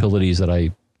other utilities that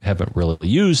I haven't really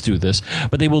used do this,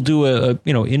 but they will do a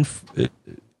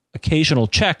occasional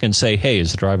check and say, hey, is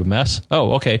the drive a mess?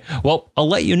 Oh, okay. Well, I'll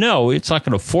let you know. It's not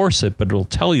going to force it, but it'll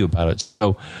tell you about it.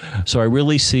 So I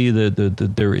really see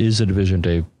that there is a division,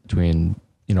 Dave, between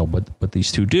what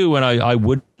these two do, and I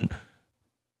wouldn't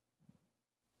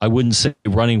say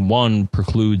running one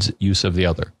precludes use of the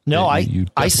other. No,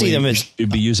 I see them as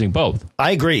you'd be using both.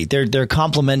 I agree. They're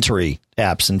complementary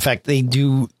apps. In fact,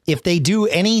 if they do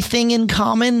anything in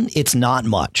common, it's not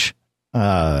much.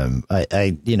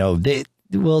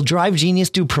 Will Drive Genius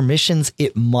do permissions?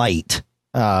 It might.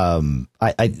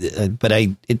 I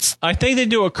think they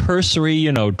do a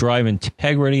cursory, drive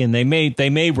integrity, and they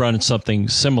may run something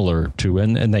similar to,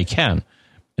 and they can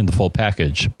in the full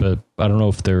package, but I don't know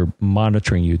if their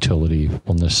monitoring utility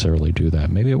will necessarily do that.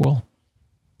 Maybe it will.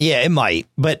 Yeah, it might,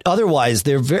 but otherwise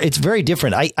it's very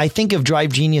different. I think of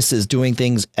Drive Genius as doing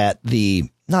things at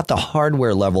not the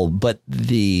hardware level, but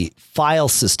the file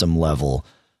system level.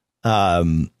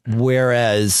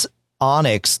 Whereas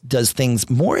Onyx does things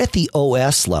more at the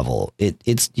OS level.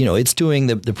 It's doing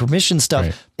the permission stuff.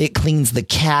 Right. It cleans the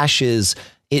caches.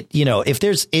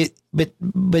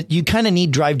 But you kind of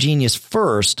need Drive Genius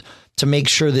first to make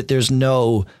sure that there's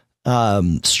no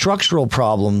structural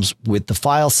problems with the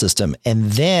file system, and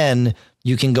then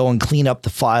you can go and clean up the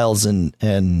files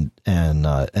and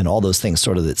all those things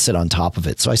sort of that sit on top of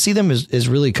it. So I see them as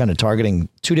really kind of targeting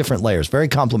two different layers, very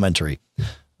complementary.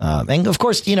 And of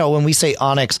course, when we say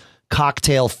Onyx,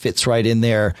 Cocktail fits right in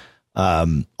there.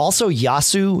 Also,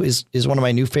 Yasu is one of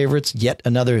my new favorites. Yet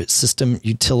another system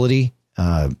utility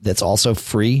that's also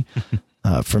free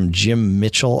from Jim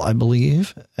Mitchell, I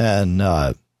believe. And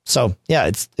so,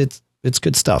 yeah, it's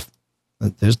good stuff.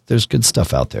 There's good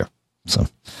stuff out there. So,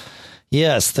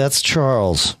 yes, that's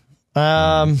Charles.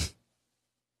 All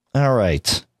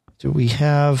right. Do we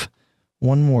have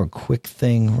one more quick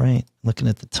thing? Right. Looking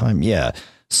at the time. Yeah.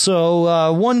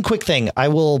 So one quick thing, I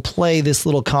will play this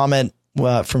little comment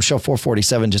from show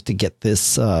 447 just to get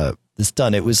this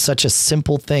done. It was such a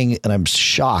simple thing, and I'm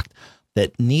shocked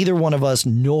that neither one of us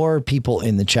nor people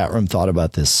in the chat room thought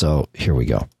about this. So here we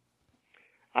go.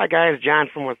 Hi, guys. John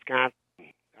from Wisconsin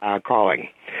calling.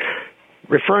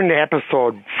 Referring to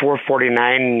episode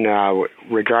 449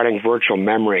 regarding virtual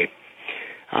memory.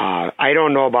 I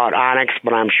don't know about Onyx,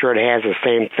 but I'm sure it has the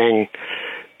same thing.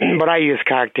 But I use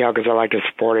Cocktail because I like to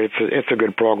support it. It's a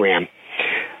good program.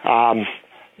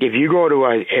 If you go to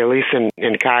at least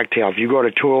in Cocktail, if you go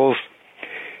to Tools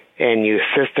and you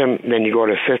System, then you go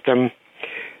to System.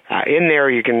 In there,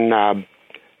 you can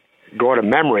go to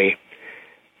Memory,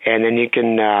 and then you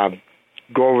can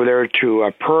go over there to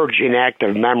Purge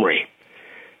Inactive Memory,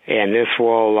 and this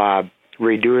will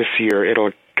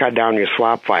it'll cut down your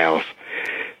swap files.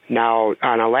 Now,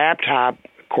 on a laptop,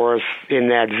 of course, in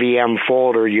that VM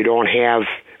folder, you don't have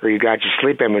or you got your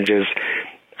sleep images,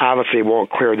 obviously it won't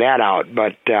clear that out.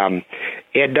 But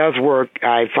it does work.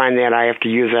 I find that I have to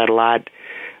use that a lot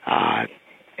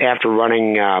after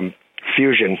running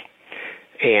Fusion,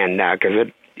 and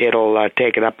because it'll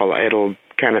take it up a lot. It'll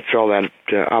kind of fill that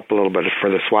up a little bit for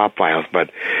the swap files. But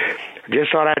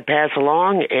just thought I'd pass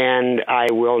along, and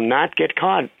I will not get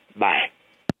caught. Bye.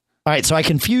 All right, so I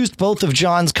confused both of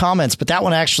John's comments, but that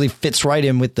one actually fits right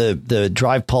in with the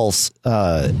Drive Pulse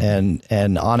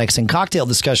and Onyx and cocktail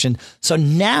discussion. So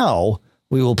now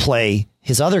we will play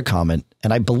his other comment,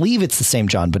 and I believe it's the same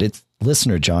John, but it's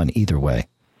listener John either way.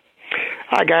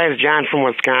 Hi, guys. John from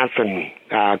Wisconsin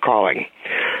calling.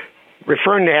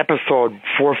 Referring to episode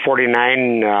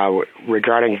 449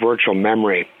 regarding virtual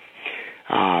memory.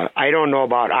 I don't know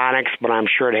about Onyx, but I'm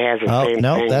sure it has the same thing.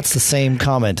 No, that's the same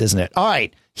comment, isn't it? All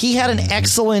right. He had an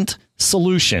excellent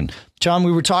solution. John,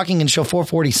 we were talking in show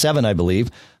 447, I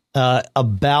believe,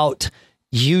 about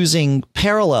using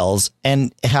parallels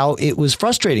and how it was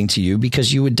frustrating to you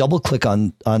because you would double click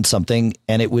on something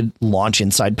and it would launch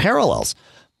inside parallels.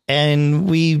 And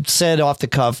we said off the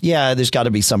cuff, yeah, there's got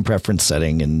to be some preference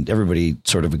setting. And everybody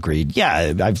sort of agreed,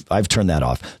 yeah, I've turned that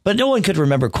off. But no one could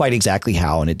remember quite exactly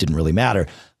how, and it didn't really matter.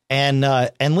 And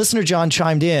listener John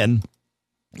chimed in,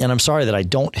 and I'm sorry that I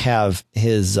don't have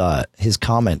his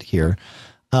comment here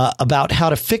about how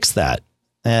to fix that.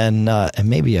 And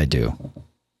maybe I do.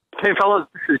 Hey, fellas,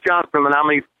 this is John from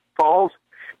Menominee Falls.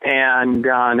 And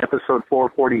on episode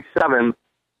 447,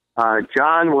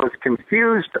 John was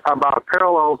confused about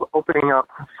Parallels opening up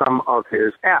some of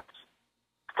his apps.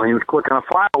 When he was clicking a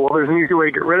file, well, there's an easy way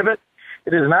to get rid of it.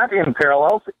 It is not in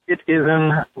Parallels. It is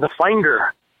in the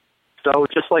Finder. So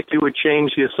just like you would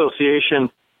change the association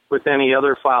with any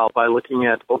other file by looking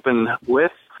at Open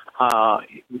With via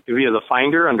the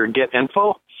Finder under Get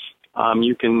Info,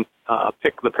 you can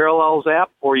pick the Parallels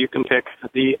app or you can pick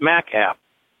the Mac app.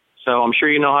 So I'm sure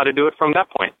you know how to do it from that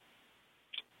point.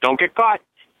 Don't get caught.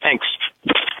 Thanks.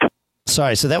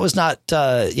 Sorry. So that was not,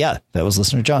 that was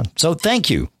listener John. So thank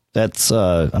you. That's,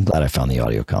 I'm glad I found the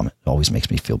audio comment. It always makes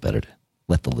me feel better to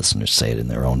let the listeners say it in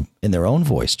their own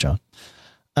voice, John.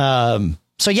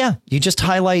 So yeah, you just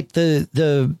highlight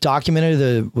the document or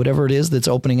the whatever it is that's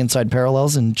opening inside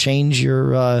Parallels and change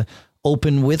your,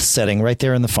 Open With setting right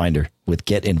there in the Finder with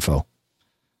Get Info.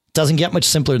 Doesn't get much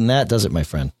simpler than that, does it, my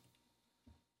friend?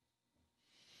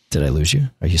 Did I lose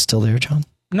you? Are you still there, John?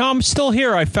 No, I'm still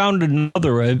here. I found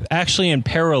another. Actually, in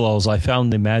Parallels, I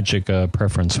found the magic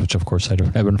preference, which, of course, I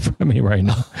don't have in front of me right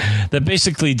now, that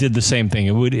basically did the same thing.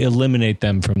 It would eliminate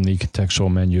them from the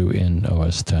contextual menu in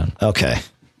OS X.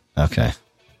 Okay.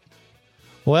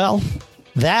 Well,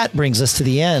 that brings us to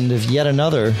the end of yet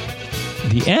another...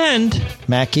 The end?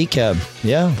 Mac Geek Gab.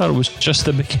 Yeah. I thought it was just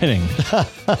the beginning.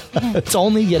 It's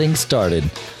only getting started.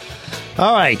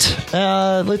 All right.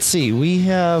 Let's see. We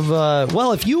have,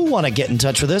 if you want to get in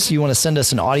touch with us, you want to send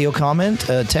us an audio comment,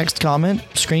 a text comment,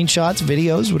 screenshots,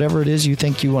 videos, whatever it is you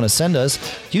think you want to send us,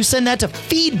 you send that to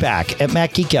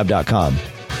feedback@macgeekgab.com.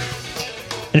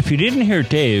 And if you didn't hear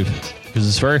Dave, because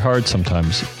it's very hard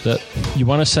sometimes, that you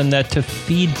want to send that to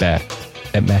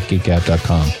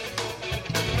feedback@macgeekgab.com.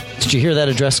 Did you hear that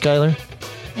address, Skylar?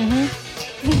 Mm-hmm.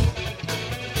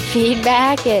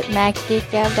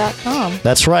 feedback@macgeekgab.com.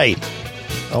 That's right.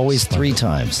 Always 3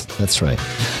 times. That's right.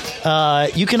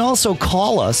 You can also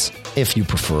call us, if you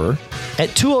prefer, at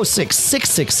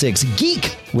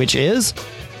 206-666-GEEK, which is,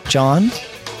 John?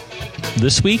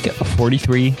 This week,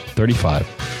 4335.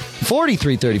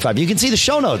 4335. You can see the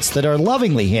show notes that are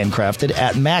lovingly handcrafted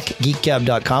at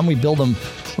macgeekgab.com.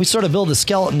 We sort of build a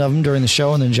skeleton of them during the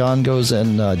show, and then John goes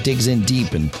and digs in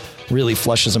deep and really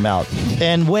flushes them out.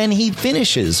 And when he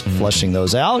finishes flushing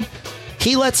those out,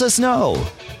 he lets us know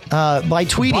by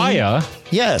tweeting.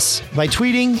 Yes, by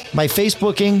tweeting, by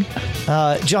Facebooking.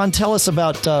 John, tell us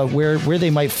about where they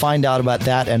might find out about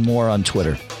that and more on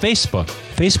Twitter.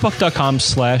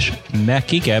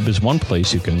 Facebook.com/MacGeekGab is one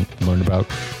place you can learn about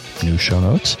new show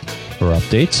notes or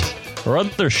updates or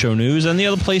other show news, and the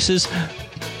other places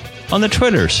on the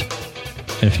Twitters.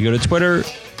 And if you go to Twitter,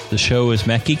 the show is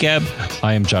Mac Geek Gab.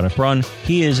 I am Jonathan Brunn.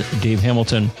 He is Dave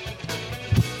Hamilton.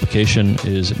 Location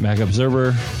is Mac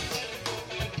Observer.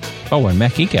 Oh, and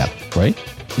Mac Geek Gab, right?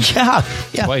 Yeah.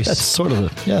 Twice. That's sort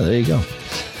of there you go.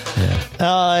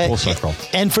 Yeah. Full circle.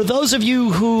 And for those of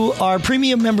you who are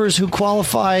premium members who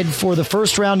qualified for the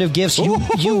first round of gifts,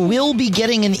 you will be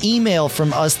getting an email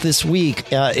from us this week.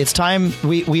 It's time.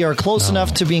 We are close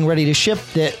enough to being ready to ship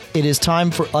that it is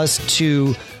time for us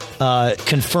to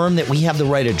confirm that we have the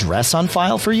right address on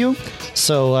file for you.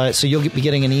 So you'll be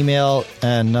getting an email,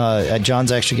 and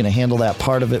John's actually going to handle that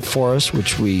part of it for us,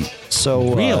 which we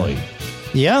so really.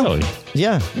 Yeah. Really?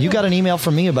 Yeah. You got an email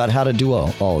from me about how to do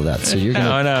all of that. So you're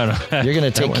going No. you're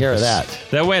going to take care of that.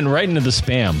 That went right into the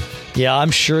spam. Yeah,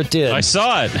 I'm sure it did. I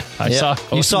saw it.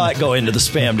 You saw it go into the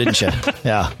spam, didn't you?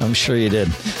 Yeah, I'm sure you did.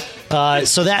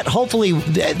 So that hopefully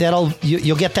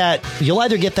you'll get that. You'll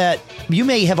either get that. You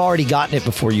may have already gotten it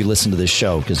before you listen to this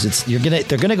show because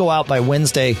they're gonna go out by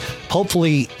Wednesday.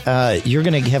 Hopefully, you're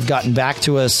gonna have gotten back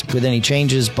to us with any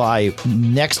changes by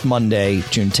next Monday,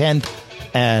 June 10th,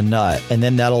 and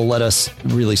then that'll let us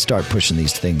really start pushing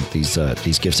these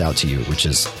gifts out to you, which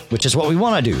is what we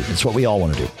want to do. It's what we all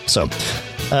want to do. So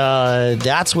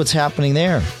that's what's happening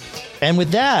there. And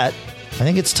with that, I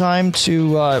think it's time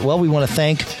to we want to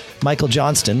thank Michael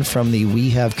Johnston from the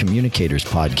We Have Communicators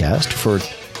podcast for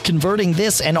converting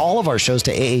this and all of our shows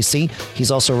to AAC. He's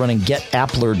also running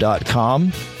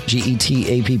getappler.com,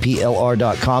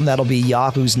 GETAPPLR.com. That'll be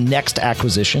Yahoo's next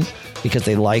acquisition because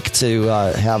they like to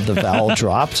have the vowel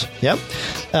dropped. Yep.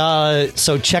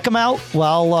 So check them out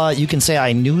while you can say,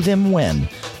 I knew them when.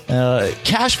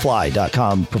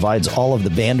 Cashfly.com provides all of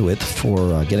the bandwidth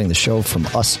for getting the show from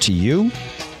us to you.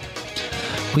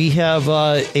 We have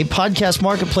a podcast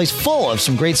marketplace full of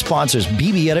some great sponsors.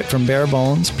 BB Edit from Bare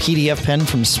Bones, PDF Pen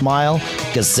from Smile,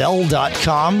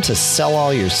 Gazelle.com to sell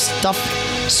all your stuff,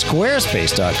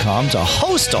 Squarespace.com to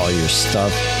host all your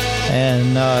stuff,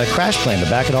 and CrashPlan to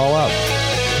back it all up.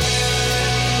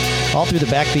 All through the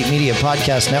Backbeat Media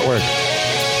Podcast Network.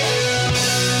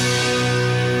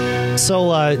 So,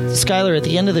 Skylar, at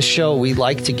the end of the show, we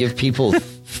like to give people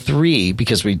three,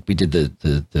 because we did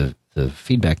the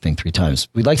feedback thing 3 times.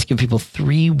 We'd like to give people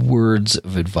 3 words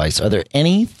of advice. Are there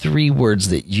any 3 words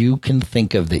that you can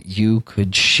think of that you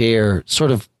could share,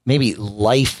 sort of maybe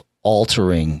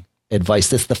life-altering advice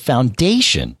that's the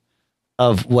foundation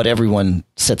of what everyone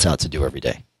sets out to do every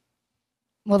day?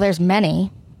 Well, there's many.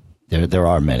 There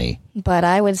are many. But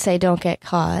I would say don't get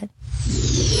caught.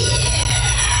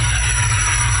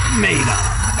 Made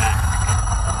up.